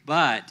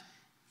 But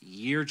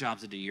your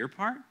job's to do your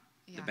part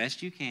the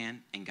best you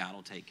can, and God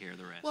will take care of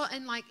the rest. Well,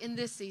 and like in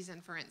this season,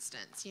 for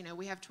instance,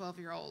 we have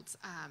 12-year-olds.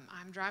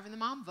 I'm driving the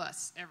mom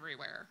bus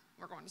everywhere.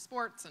 We're going to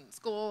sports and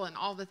school and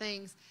all the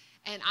things.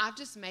 And I've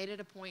just made it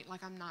a point,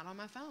 like I'm not on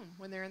my phone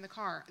when they're in the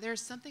car.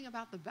 There's something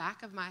about the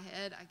back of my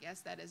head, I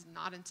guess, that is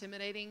not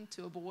intimidating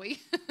to a boy.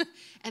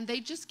 And they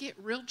just get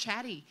real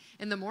chatty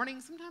in the morning,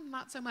 sometimes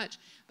not so much.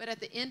 But at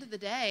the end of the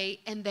day,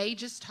 and they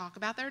just talk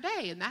about their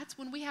day. And that's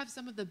when we have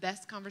some of the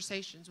best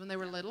conversations. When they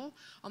were little,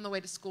 on the way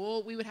to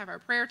school, we would have our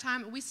prayer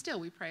time. And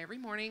we pray every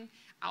morning.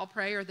 I'll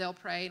pray or they'll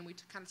pray, and we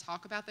kind of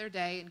talk about their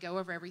day and go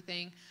over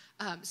everything.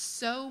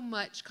 So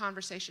much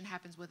conversation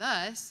happens with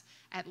us,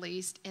 at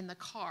least, in the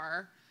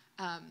car.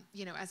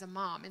 As a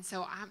mom. And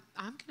so I'm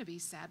going to be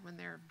sad when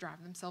they're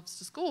driving themselves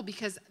to school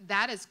because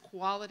that is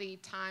quality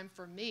time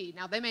for me.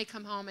 Now, they may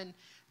come home and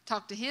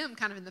talk to him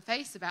kind of in the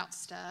face about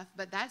stuff,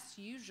 but that's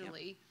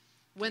usually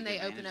when they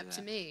open up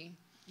to me.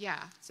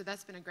 Yeah, so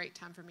that's been a great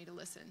time for me to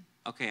listen.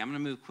 Okay, I'm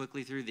going to move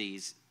quickly through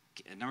these.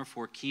 Number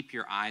 4, keep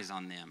your eyes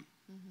on them.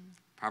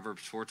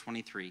 Proverbs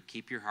 4:23,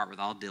 keep your heart with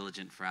all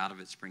diligence, for out of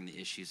it spring the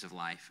issues of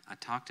life. I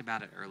talked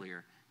about it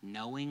earlier.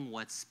 Knowing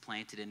what's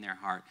planted in their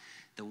heart.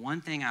 The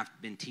one thing I've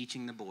been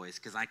teaching the boys,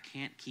 because I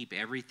can't keep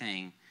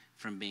everything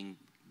from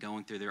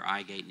going through their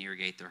eye gate and ear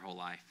gate their whole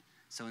life.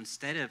 So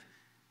instead of,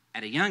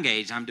 at a young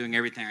age, I'm doing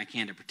everything I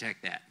can to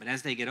protect that. But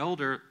as they get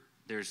older,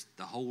 there's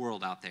the whole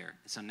world out there.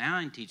 So now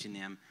I'm teaching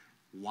them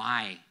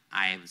why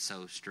I am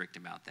so strict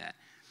about that.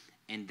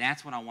 And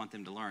that's what I want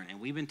them to learn. And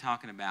we've been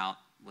talking about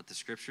what the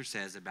scripture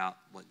says about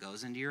what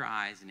goes into your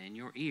eyes and in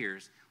your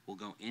ears will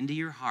go into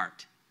your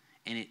heart.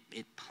 And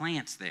it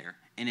plants there.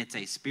 And it's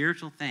a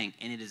spiritual thing.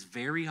 And it is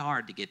very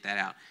hard to get that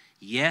out.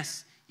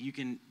 Yes,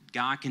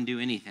 God can do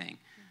anything.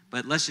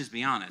 But let's just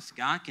be honest.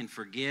 God can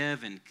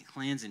forgive and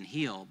cleanse and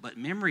heal. But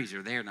memories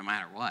are there no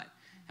matter what.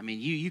 I mean,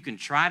 you can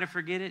try to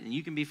forget it and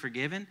you can be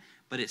forgiven,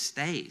 but it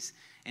stays.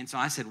 And so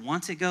I said,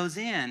 once it goes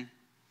in,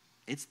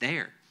 it's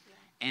there.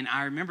 Yeah. And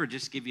I remember,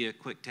 just to give you a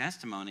quick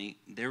testimony,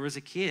 there was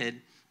a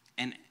kid,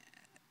 and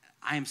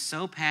I am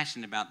so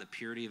passionate about the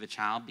purity of a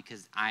child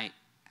because I,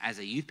 as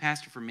a youth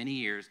pastor for many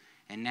years,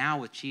 and now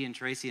with Chi and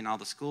Tracy and all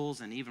the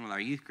schools and even with our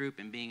youth group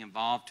and being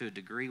involved to a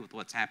degree with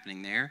what's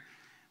happening there,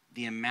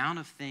 the amount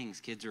of things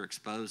kids are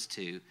exposed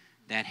to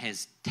that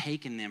has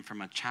taken them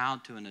from a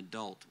child to an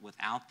adult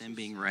without them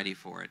being ready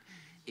for it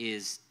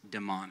is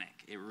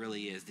demonic. It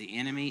really is. The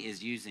enemy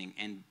is using,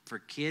 and for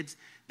kids,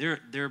 they're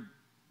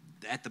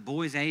at the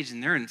boys' age,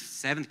 and they're in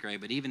 7th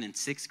grade, but even in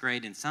 6th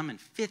grade and some in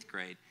 5th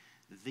grade,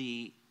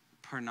 the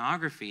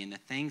pornography and the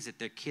things that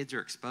their kids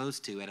are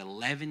exposed to at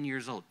 11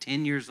 years old,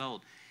 10 years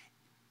old,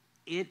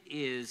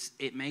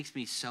 it makes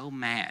me so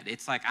mad.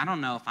 It's like, I don't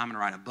know if I'm going to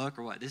write a book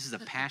or what. This is a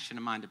passion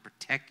of mine to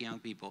protect young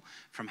people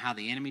from how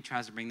the enemy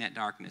tries to bring that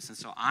darkness. And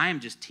so I am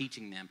just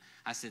teaching them.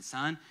 I said,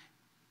 son,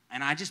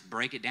 and I just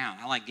break it down.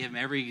 I like give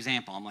them every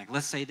example. I'm like,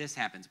 let's say this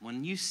happens.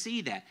 When you see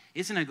that,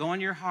 it's going to go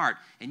in your heart,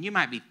 and you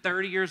might be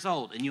 30 years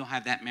old, and you'll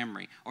have that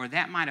memory. Or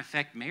that might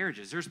affect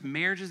marriages. There's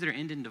marriages that are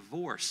ending in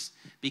divorce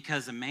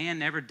because a man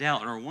never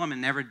dealt, or a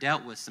woman never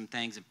dealt with some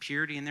things of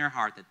purity in their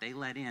heart that they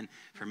let in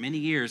for many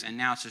years, and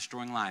now it's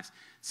destroying lives.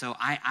 So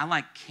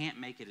I can't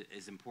make it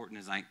as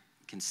important as I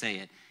can say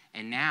it.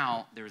 And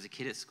now there was a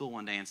kid at school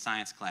one day in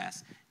science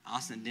class.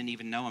 Austin didn't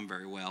even know him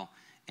very well,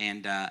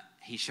 and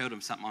he showed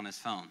him something on his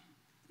phone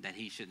that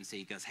he shouldn't see.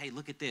 He goes, hey,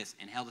 look at this,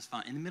 and held his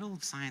phone in the middle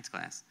of science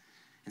class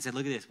and said,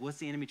 look at this. What's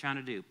the enemy trying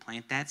to do?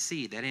 Plant that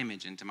seed, that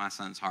image into my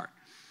son's heart.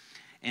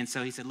 And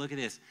so he said, look at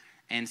this.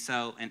 And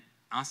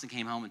Austin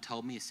came home and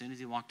told me as soon as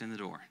he walked in the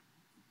door.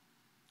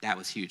 That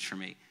was huge for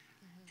me.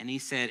 Mm-hmm. And he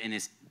said, and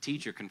his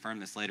teacher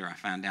confirmed this later, I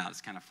found out.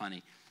 It's kind of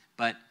funny.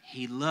 But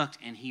he looked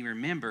and he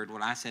remembered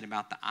what I said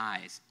about the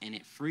eyes, and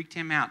it freaked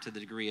him out to the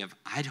degree of,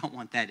 I don't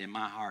want that in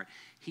my heart.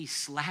 He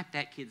slapped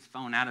that kid's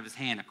phone out of his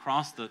hand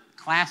across the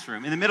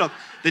classroom in the middle.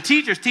 The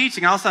teacher's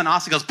teaching. All of a sudden,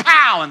 Austin goes,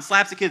 pow, and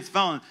slaps the kid's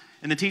phone.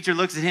 And the teacher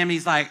looks at him. And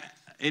he's like,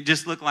 it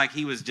just looked like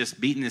he was just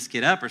beating this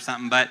kid up or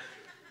something.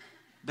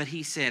 But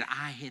he said,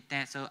 I hit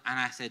that. And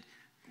I said,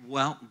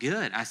 well,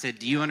 good. I said,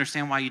 do you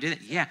understand why you did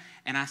it? Yeah.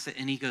 And I said,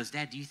 and he goes,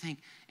 Dad, do you think,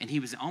 and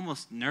he was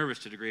almost nervous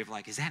to a degree of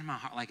like, is that in my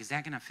heart? Like, is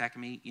that going to affect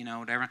me? You know,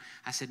 whatever.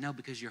 I said, no,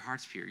 because your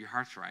heart's pure. Your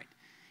heart's right.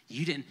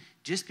 You didn't,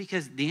 just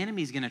because the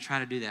enemy's going to try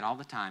to do that all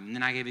the time. And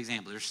then I gave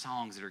examples. There's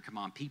songs that are come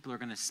on. People are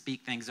going to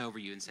speak things over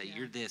you and say,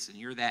 you're this and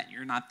you're that and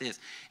you're not this.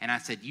 And I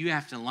said, you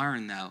have to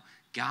learn, though,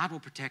 God will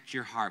protect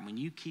your heart. When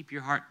you keep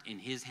your heart in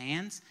his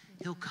hands,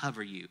 he'll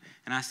cover you.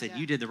 And I said,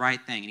 you did the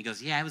right thing. And he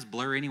goes, yeah, it was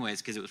blurry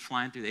anyways because it was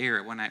flying through the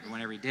air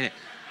whenever he did it.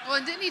 Well,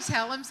 and didn't he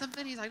tell him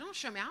something? He's like, don't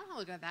show me. I don't want to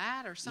look at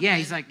that or something.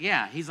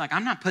 Yeah, he's like,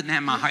 I'm not putting that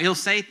in my heart. He'll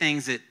say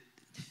things that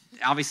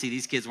obviously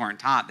these kids weren't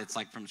taught. That's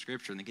like from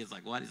Scripture. And the kid's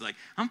like, what? He's like,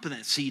 I'm putting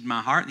that seed in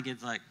my heart. And the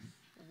kid's like,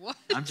 what?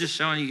 I'm just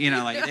showing you, you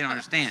know, like they don't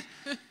understand.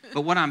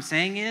 But what I'm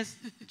saying is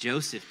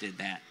Joseph did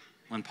that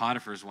when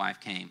Potiphar's wife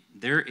came.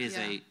 There is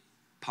a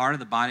part of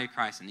the body of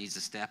Christ that needs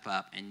to step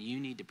up, and you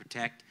need to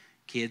protect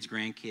kids,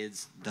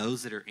 grandkids,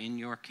 those that are in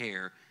your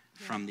care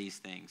from these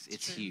things.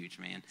 It's huge,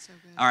 man. So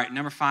all right,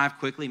 number 5,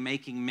 quickly,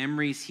 making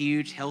memories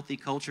huge, healthy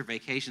culture,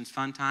 vacations,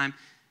 fun time.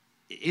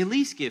 At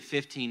least give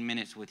 15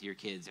 minutes with your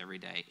kids every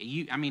day.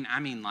 I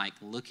mean, like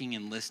looking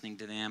and listening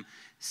to them.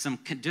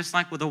 Just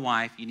like with a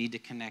wife, you need to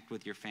connect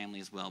with your family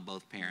as well,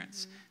 both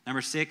parents. Mm-hmm.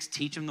 Number 6,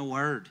 teach them the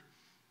Word.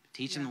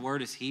 Teaching the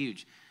Word is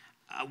huge.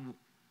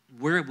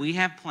 We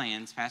have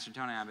plans. Pastor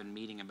Tony and I have been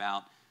meeting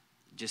about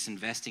just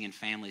investing in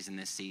families in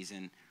this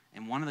season.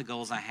 And one of the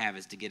goals I have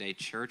is to get a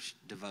church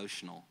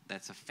devotional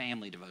that's a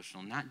family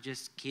devotional, not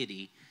just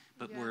kiddie,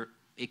 but where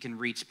it can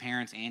reach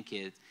parents and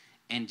kids,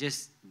 and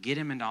just get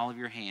them into all of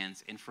your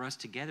hands. And for us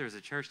together as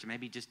a church to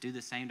maybe just do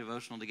the same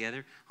devotional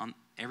together on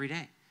every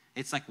day.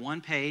 It's like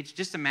one page.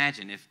 Just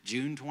imagine if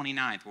June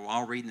 29th, we're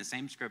all reading the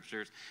same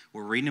scriptures,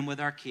 we're reading them with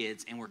our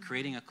kids, and we're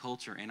creating a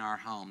culture in our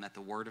home that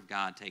the Word of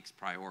God takes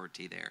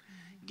priority there.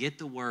 Mm-hmm. Get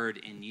the Word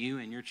in you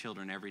and your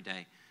children every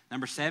day.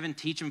 Number 7,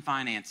 teach them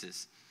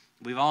finances.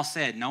 We've all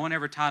said, no one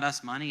ever taught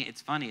us money.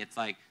 It's funny. It's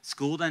like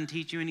school doesn't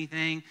teach you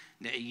anything.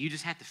 You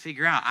just have to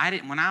figure out.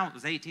 When I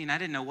was 18, I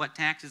didn't know what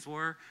taxes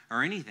were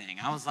or anything.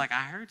 I was like,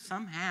 I heard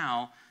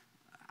somehow,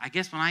 I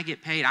guess when I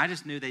get paid, I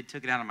just knew they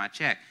took it out of my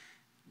check.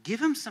 Give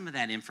them some of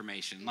that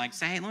information. Like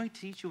say, hey, let me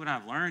teach you what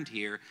I've learned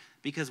here,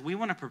 because we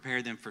want to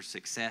prepare them for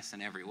success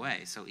in every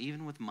way. So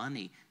even with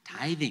money,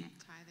 tithing.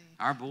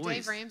 Our boys.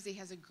 Dave Ramsey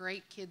has a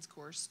great kids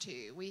course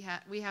too. We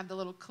have the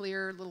little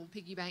clear little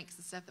piggy banks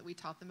and stuff that we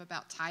taught them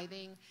about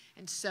tithing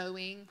and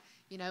sowing,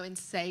 and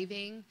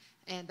saving,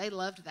 and they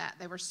loved that.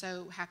 They were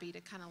so happy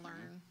to kind of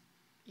learn.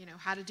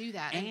 how to do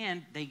that.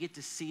 And they get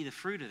to see the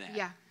fruit of that.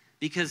 Yeah.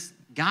 Because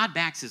God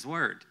backs his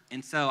word.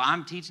 And so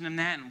I'm teaching them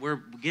that, and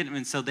we're getting them.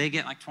 And so they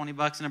get like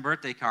 $20 in a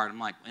birthday card. I'm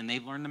like, and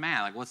they've learned the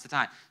math. Like, what's the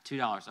tithe?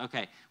 $2.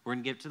 Okay, we're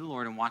going to give it to the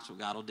Lord and watch what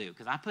God will do.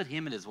 Because I put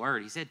him in his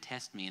word. He said,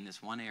 test me in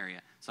this one area.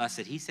 So I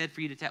said, he said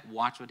for you to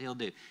watch what he'll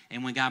do.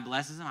 And when God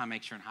blesses him, I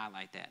make sure and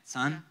highlight that.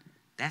 Son,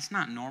 that's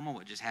not normal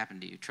what just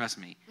happened to you. Trust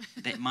me.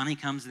 That money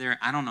comes there.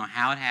 I don't know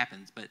how it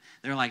happens, but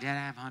they're like, Dad,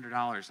 I have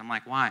 $100. I'm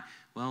like, why?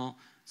 Well,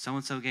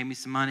 so-and-so gave me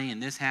some money,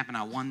 and this happened.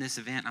 I won this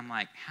event. I'm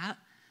like, how?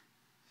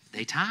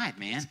 They tithe,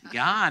 man.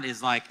 God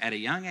is like, at a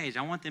young age,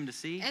 I want them to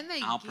see, and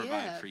I'll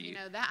provide for you.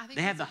 I think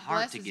they have the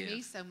heart to give.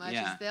 Me so much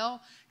is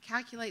they'll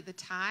calculate the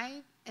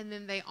tithe, and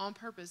then they on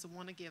purpose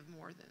want to give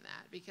more than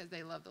that because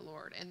they love the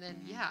Lord. And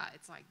then,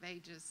 it's like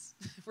they just,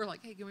 we're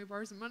like, hey, can we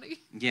borrow some money?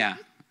 Yeah.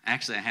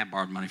 Actually, I have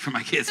borrowed money from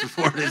my kids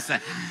before. I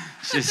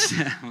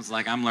was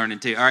like, I'm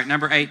learning too. All right,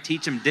 number 8,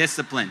 teach them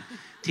discipline.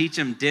 Teach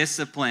them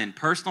discipline,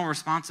 personal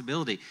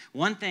responsibility.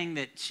 One thing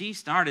that she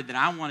started that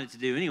I wanted to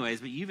do anyways,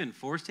 but you've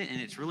enforced it,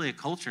 and it's really a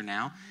culture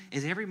now,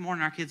 is every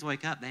morning our kids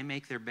wake up, they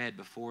make their bed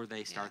before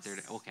they start their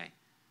day. Okay,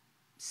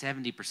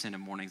 70% of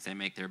mornings they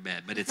make their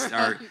bed, but it's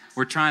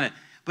we're trying to,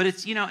 but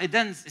it's,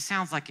 it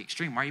sounds like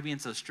extreme. Why are you being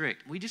so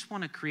strict? We just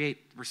want to create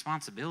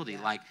responsibility.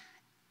 Like,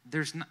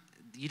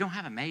 you don't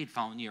have a maid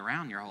following you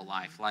around your whole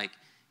life. Like,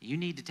 you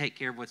need to take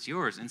care of what's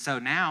yours. And so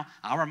now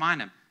I'll remind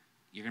them,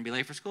 you're going to be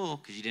late for school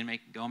because you didn't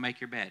go and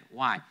make your bed.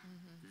 Why?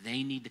 Mm-hmm.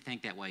 They need to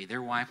think that way.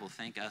 Their wife will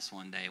thank us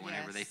one day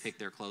whenever they pick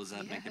their clothes up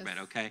and make their bed,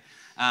 okay?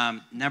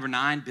 Number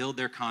 9, build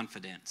their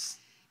confidence.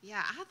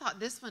 Yeah, I thought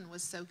this one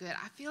was so good.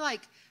 I feel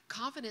like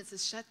confidence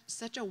is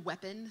such a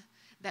weapon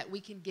that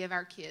we can give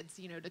our kids,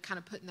 to kind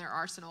of put in their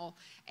arsenal.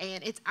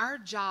 And it's our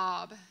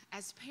job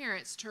as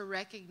parents to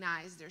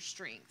recognize their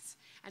strengths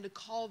and to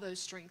call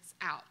those strengths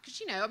out.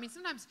 Because,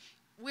 sometimes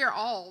we're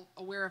all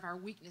aware of our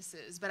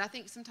weaknesses, but I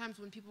think sometimes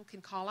when people can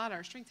call out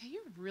our strengths, hey,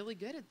 you're really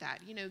good at that.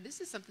 This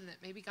is something that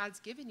maybe God's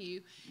given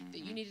you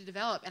that you need to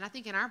develop. And I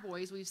think in our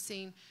boys, we've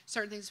seen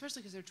certain things,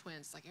 especially because they're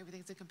twins, like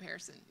everything's a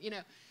comparison,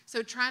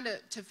 So trying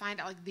to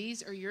find out, like,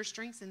 these are your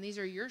strengths and these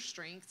are your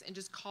strengths, and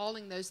just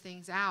calling those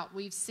things out,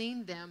 we've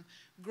seen them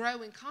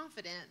grow in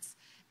confidence.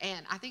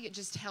 And I think it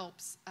just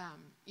helps,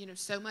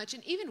 so much.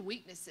 And even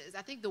weaknesses,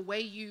 I think the way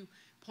you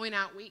point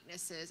out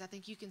weaknesses, I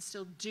think you can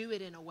still do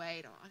it in a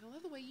way I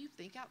love the way you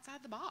think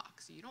outside the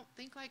box. You don't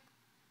think like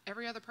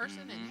every other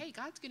person, and hey,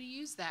 God's going to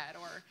use that.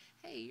 Or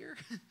hey,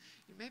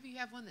 maybe you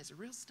have one that's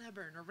real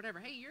stubborn or whatever.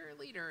 Hey, you're a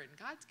leader, and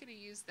God's going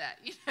to use that.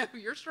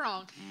 You're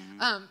strong.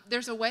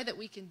 There's a way that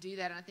we can do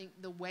that, and I think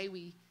the way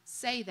we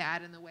say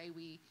that and the way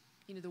we,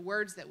 the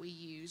words that we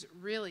use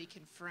really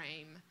can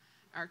frame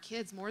our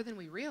kids more than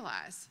we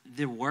realize.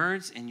 The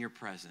words and your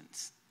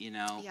presence,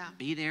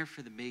 be there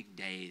for the big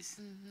days,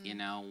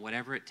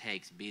 whatever it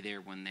takes, be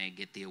there when they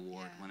get the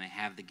award, when they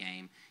have the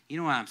game. You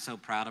know what I'm so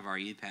proud of our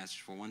youth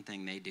pastors for? One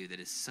thing they do that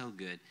is so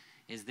good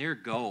is their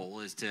goal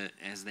is to,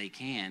 as they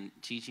can,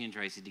 Chi-Chi and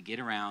Tracy, to get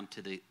around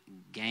to the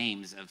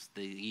games of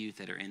the youth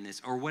that are in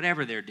this, or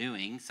whatever they're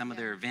doing, some of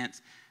their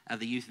events of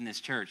the youth in this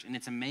church. And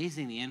it's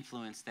amazing the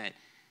influence that,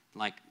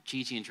 like,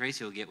 Chi-Chi and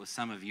Tracy will get with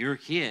some of your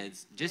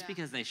kids just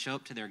because they show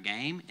up to their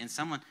game, and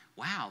someone,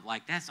 wow,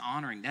 like, that's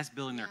honoring, that's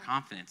building their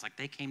confidence. Like,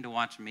 they came to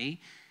watch me.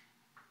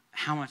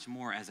 How much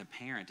more as a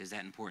parent is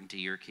that important to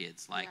your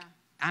kids? Like,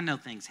 I know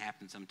things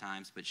happen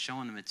sometimes, but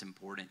showing them it's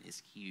important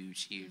is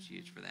huge, huge,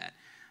 huge for that.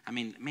 I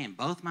mean, man,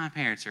 both my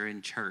parents are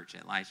in church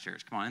at Life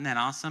Church. Come on, isn't that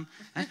awesome?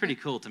 That's pretty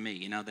cool to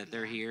me, that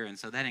they're here. And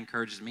so that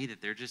encourages me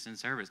that they're just in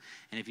service.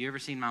 And if you ever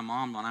seen my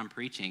mom when I'm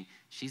preaching,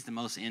 she's the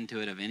most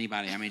into it of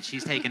anybody. I mean,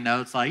 she's taking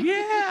notes like,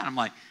 yeah. I'm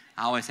like,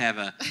 I always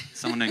have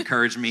someone to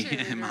encourage me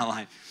in my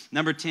life.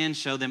 Number 10,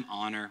 show them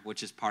honor,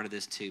 which is part of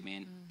this too,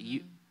 man.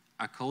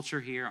 Our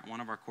culture here,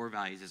 one of our core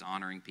values is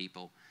honoring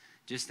people.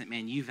 Just that,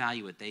 man, you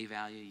value what they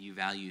value. You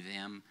value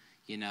them.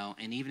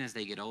 And even as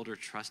they get older,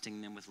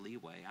 trusting them with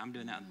leeway. I'm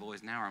doing that with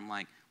boys now where I'm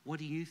like, what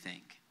do you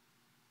think?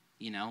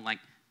 Like,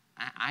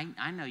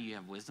 I know you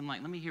have wisdom.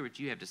 Like, let me hear what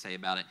you have to say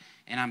about it.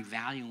 And I'm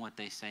valuing what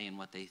they say and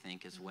what they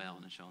think as well,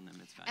 and showing them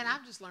it's valuable. And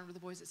I've just learned with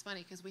the boys, it's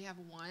funny because we have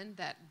one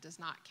that does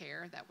not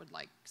care, that would,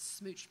 like,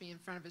 smooch me in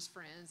front of his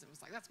friends and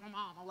was like, that's my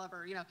mom, I love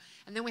her,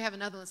 And then we have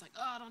another one that's like,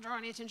 oh, don't draw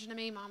any attention to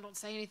me, Mom, don't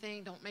say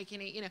anything, don't make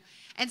any,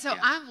 And so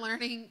I'm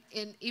learning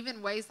in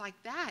even ways like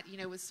that,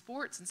 with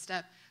sports and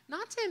stuff,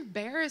 not to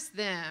embarrass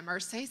them or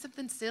say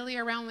something silly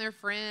around their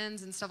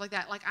friends and stuff like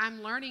that. Like,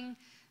 I'm learning,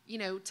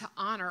 to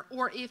honor.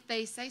 Or if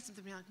they say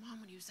something, be like, Mom,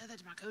 when you said that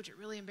to my coach, it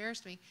really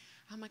embarrassed me.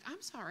 I'm like,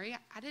 I'm sorry.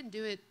 I didn't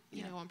do it,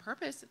 on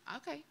purpose.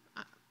 Okay.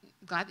 I'm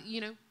glad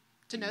that,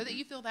 to know that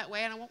you feel that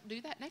way, and I won't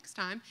do that next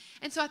time.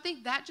 And so I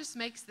think that just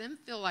makes them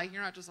feel like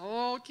you're not just,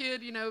 oh,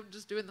 kid,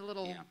 just doing the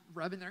little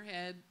rubbing their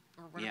head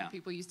or whatever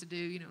people used to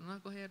do,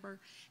 knucklehead, or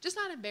just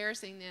not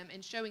embarrassing them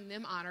and showing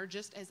them honor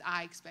just as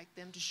I expect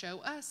them to show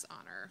us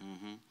honor.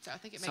 So I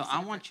think it makes So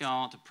I want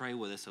y'all to pray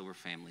with us over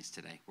families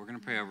today. We're going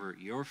to pray over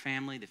your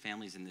family, the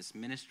families in this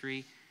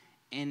ministry,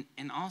 and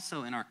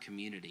also in our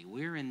community.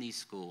 We're in these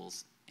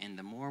schools, and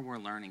the more we're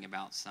learning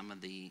about some of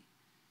the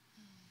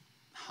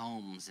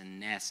homes and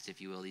nests,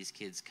 if you will, these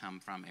kids come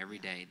from every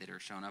day that are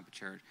showing up at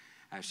church,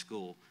 at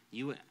school.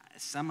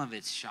 Some of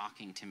it's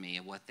shocking to me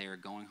of what they're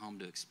going home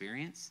to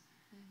experience,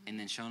 and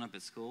then showing up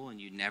at school,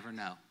 and you never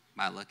know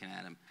by looking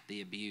at them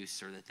the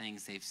abuse or the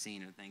things they've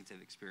seen or the things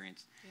they've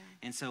experienced. Yeah.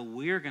 And so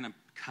we're going to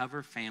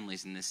cover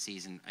families in this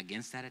season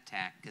against that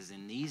attack, because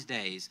in these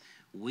days,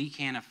 we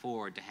can't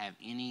afford to have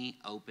any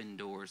open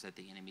doors that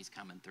the enemy's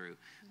coming through.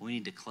 We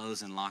need to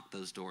close and lock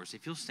those doors.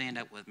 If you'll stand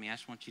up with me, I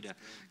just want you to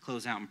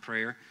close out in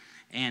prayer.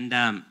 And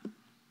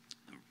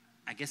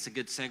I guess a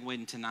good segue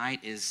in tonight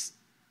is,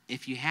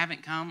 if you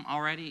haven't come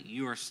already,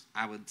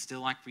 I would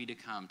still like for you to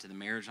come to the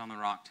Marriage on the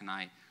Rock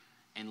tonight,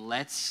 and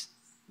let's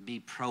be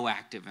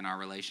proactive in our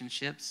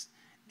relationships.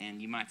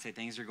 And you might say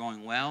things are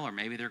going well, or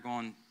maybe they're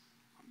going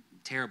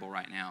terrible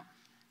right now.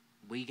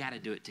 We got to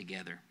do it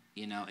together,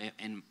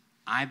 and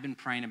I've been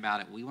praying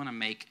about it. We want to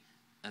make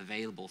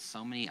available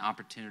so many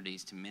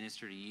opportunities to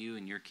minister to you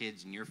and your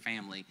kids and your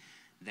family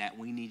that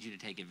we need you to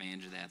take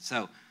advantage of that.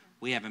 So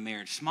we have a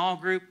marriage small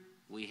group.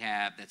 We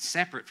have that's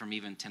separate from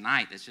even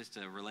tonight. That's just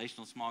a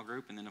relational small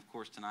group. And then, of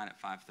course, tonight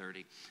at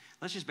 5:30.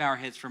 Let's just bow our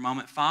heads for a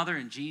moment. Father,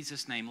 in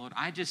Jesus' name, Lord,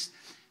 I just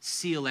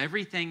seal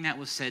everything that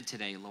was said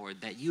today,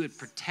 Lord, that you would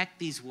protect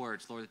these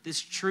words, Lord, that this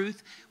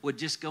truth would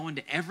just go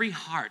into every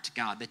heart,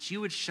 God, that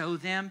you would show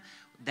them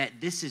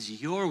that this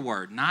is your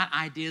word, not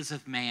ideas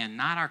of man,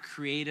 not our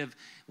creative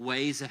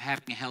ways of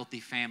having a healthy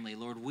family.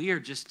 Lord, we are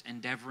just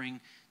endeavoring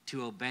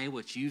to obey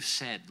what you've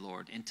said,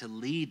 Lord, and to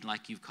lead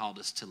like you've called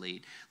us to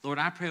lead. Lord,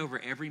 I pray over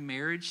every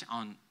marriage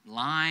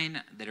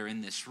online that are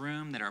in this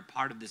room, that are a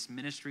part of this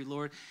ministry,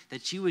 Lord,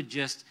 that you would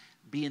just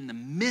be in the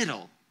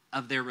middle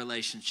of their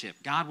relationship.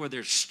 God, where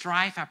there's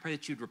strife, I pray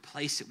that you'd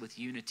replace it with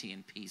unity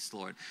and peace,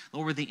 Lord.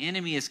 Lord, where the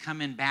enemy has come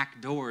in back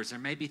doors, or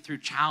maybe through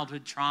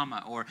childhood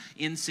trauma or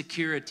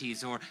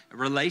insecurities or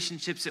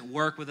relationships at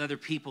work with other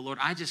people, Lord,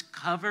 I just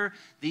cover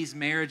these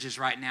marriages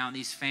right now and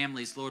these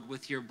families, Lord,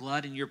 with your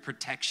blood and your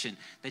protection,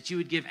 that you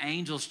would give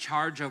angels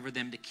charge over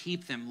them to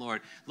keep them,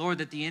 Lord. Lord,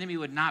 that the enemy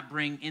would not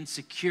bring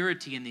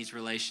insecurity in these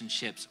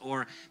relationships,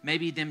 or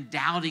maybe them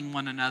doubting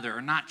one another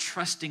or not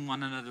trusting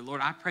one another. Lord,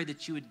 I pray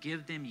that you would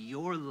give them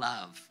your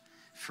love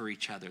for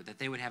each other, that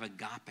they would have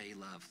agape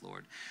love,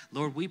 Lord.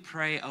 Lord, we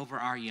pray over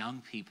our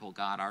young people,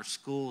 God, our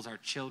schools, our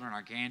children,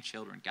 our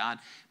grandchildren, God.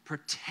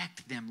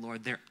 Protect them,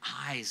 Lord, their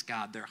eyes,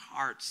 God, their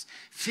hearts.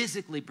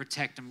 Physically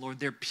protect them, Lord,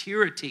 their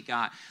purity,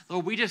 God.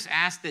 Lord, we just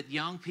ask that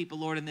young people,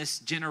 Lord, in this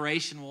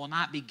generation will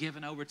not be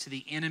given over to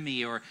the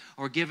enemy or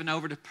given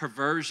over to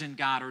perversion,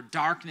 God, or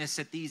darkness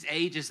at these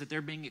ages that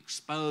they're being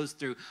exposed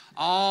through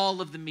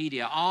all of the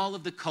media, all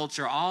of the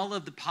culture, all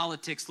of the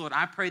politics. Lord,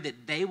 I pray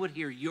that they would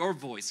hear your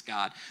voice,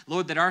 God.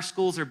 Lord, that our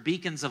schools are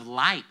beacons of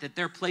light, that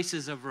they're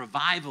places of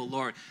revival,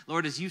 Lord.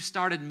 Lord, as you've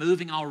started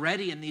moving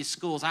already in these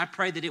schools, I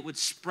pray that it would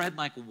spread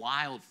like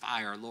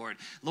wildfire, Lord.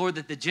 Lord,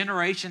 that the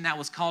generation that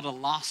was called a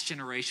lost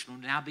generation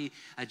will now be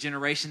a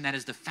generation that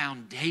is the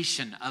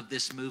foundation of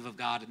this move of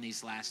God in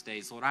these last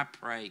days. Lord, I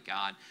pray,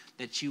 God,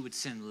 that you would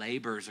send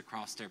laborers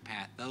across their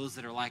path, those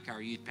that are like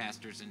our youth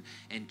pastors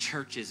and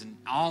churches and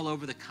all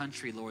over the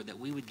country, Lord, that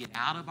we would get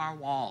out of our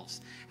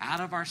walls, out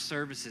of our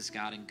services,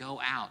 God, and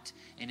go out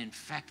and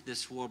infect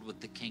this world with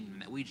the kingdom,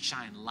 that we'd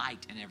shine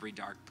light in every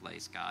dark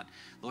place, God.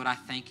 Lord, I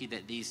thank you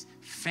that these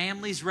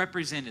families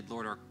represented,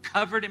 Lord, are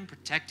covered and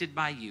protected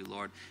by you,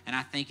 Lord. And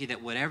I thank you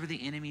that whatever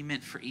the enemy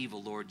meant for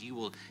evil, Lord, you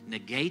will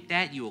negate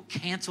that, you will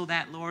cancel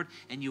that, Lord,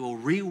 and you will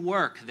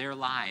rework their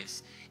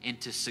lives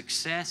into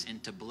success,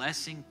 into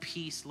blessing,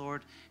 peace,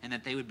 Lord, and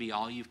that they would be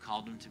all you've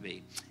called them to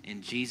be.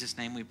 In Jesus'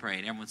 name we pray.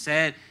 And everyone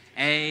said,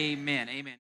 amen. Amen.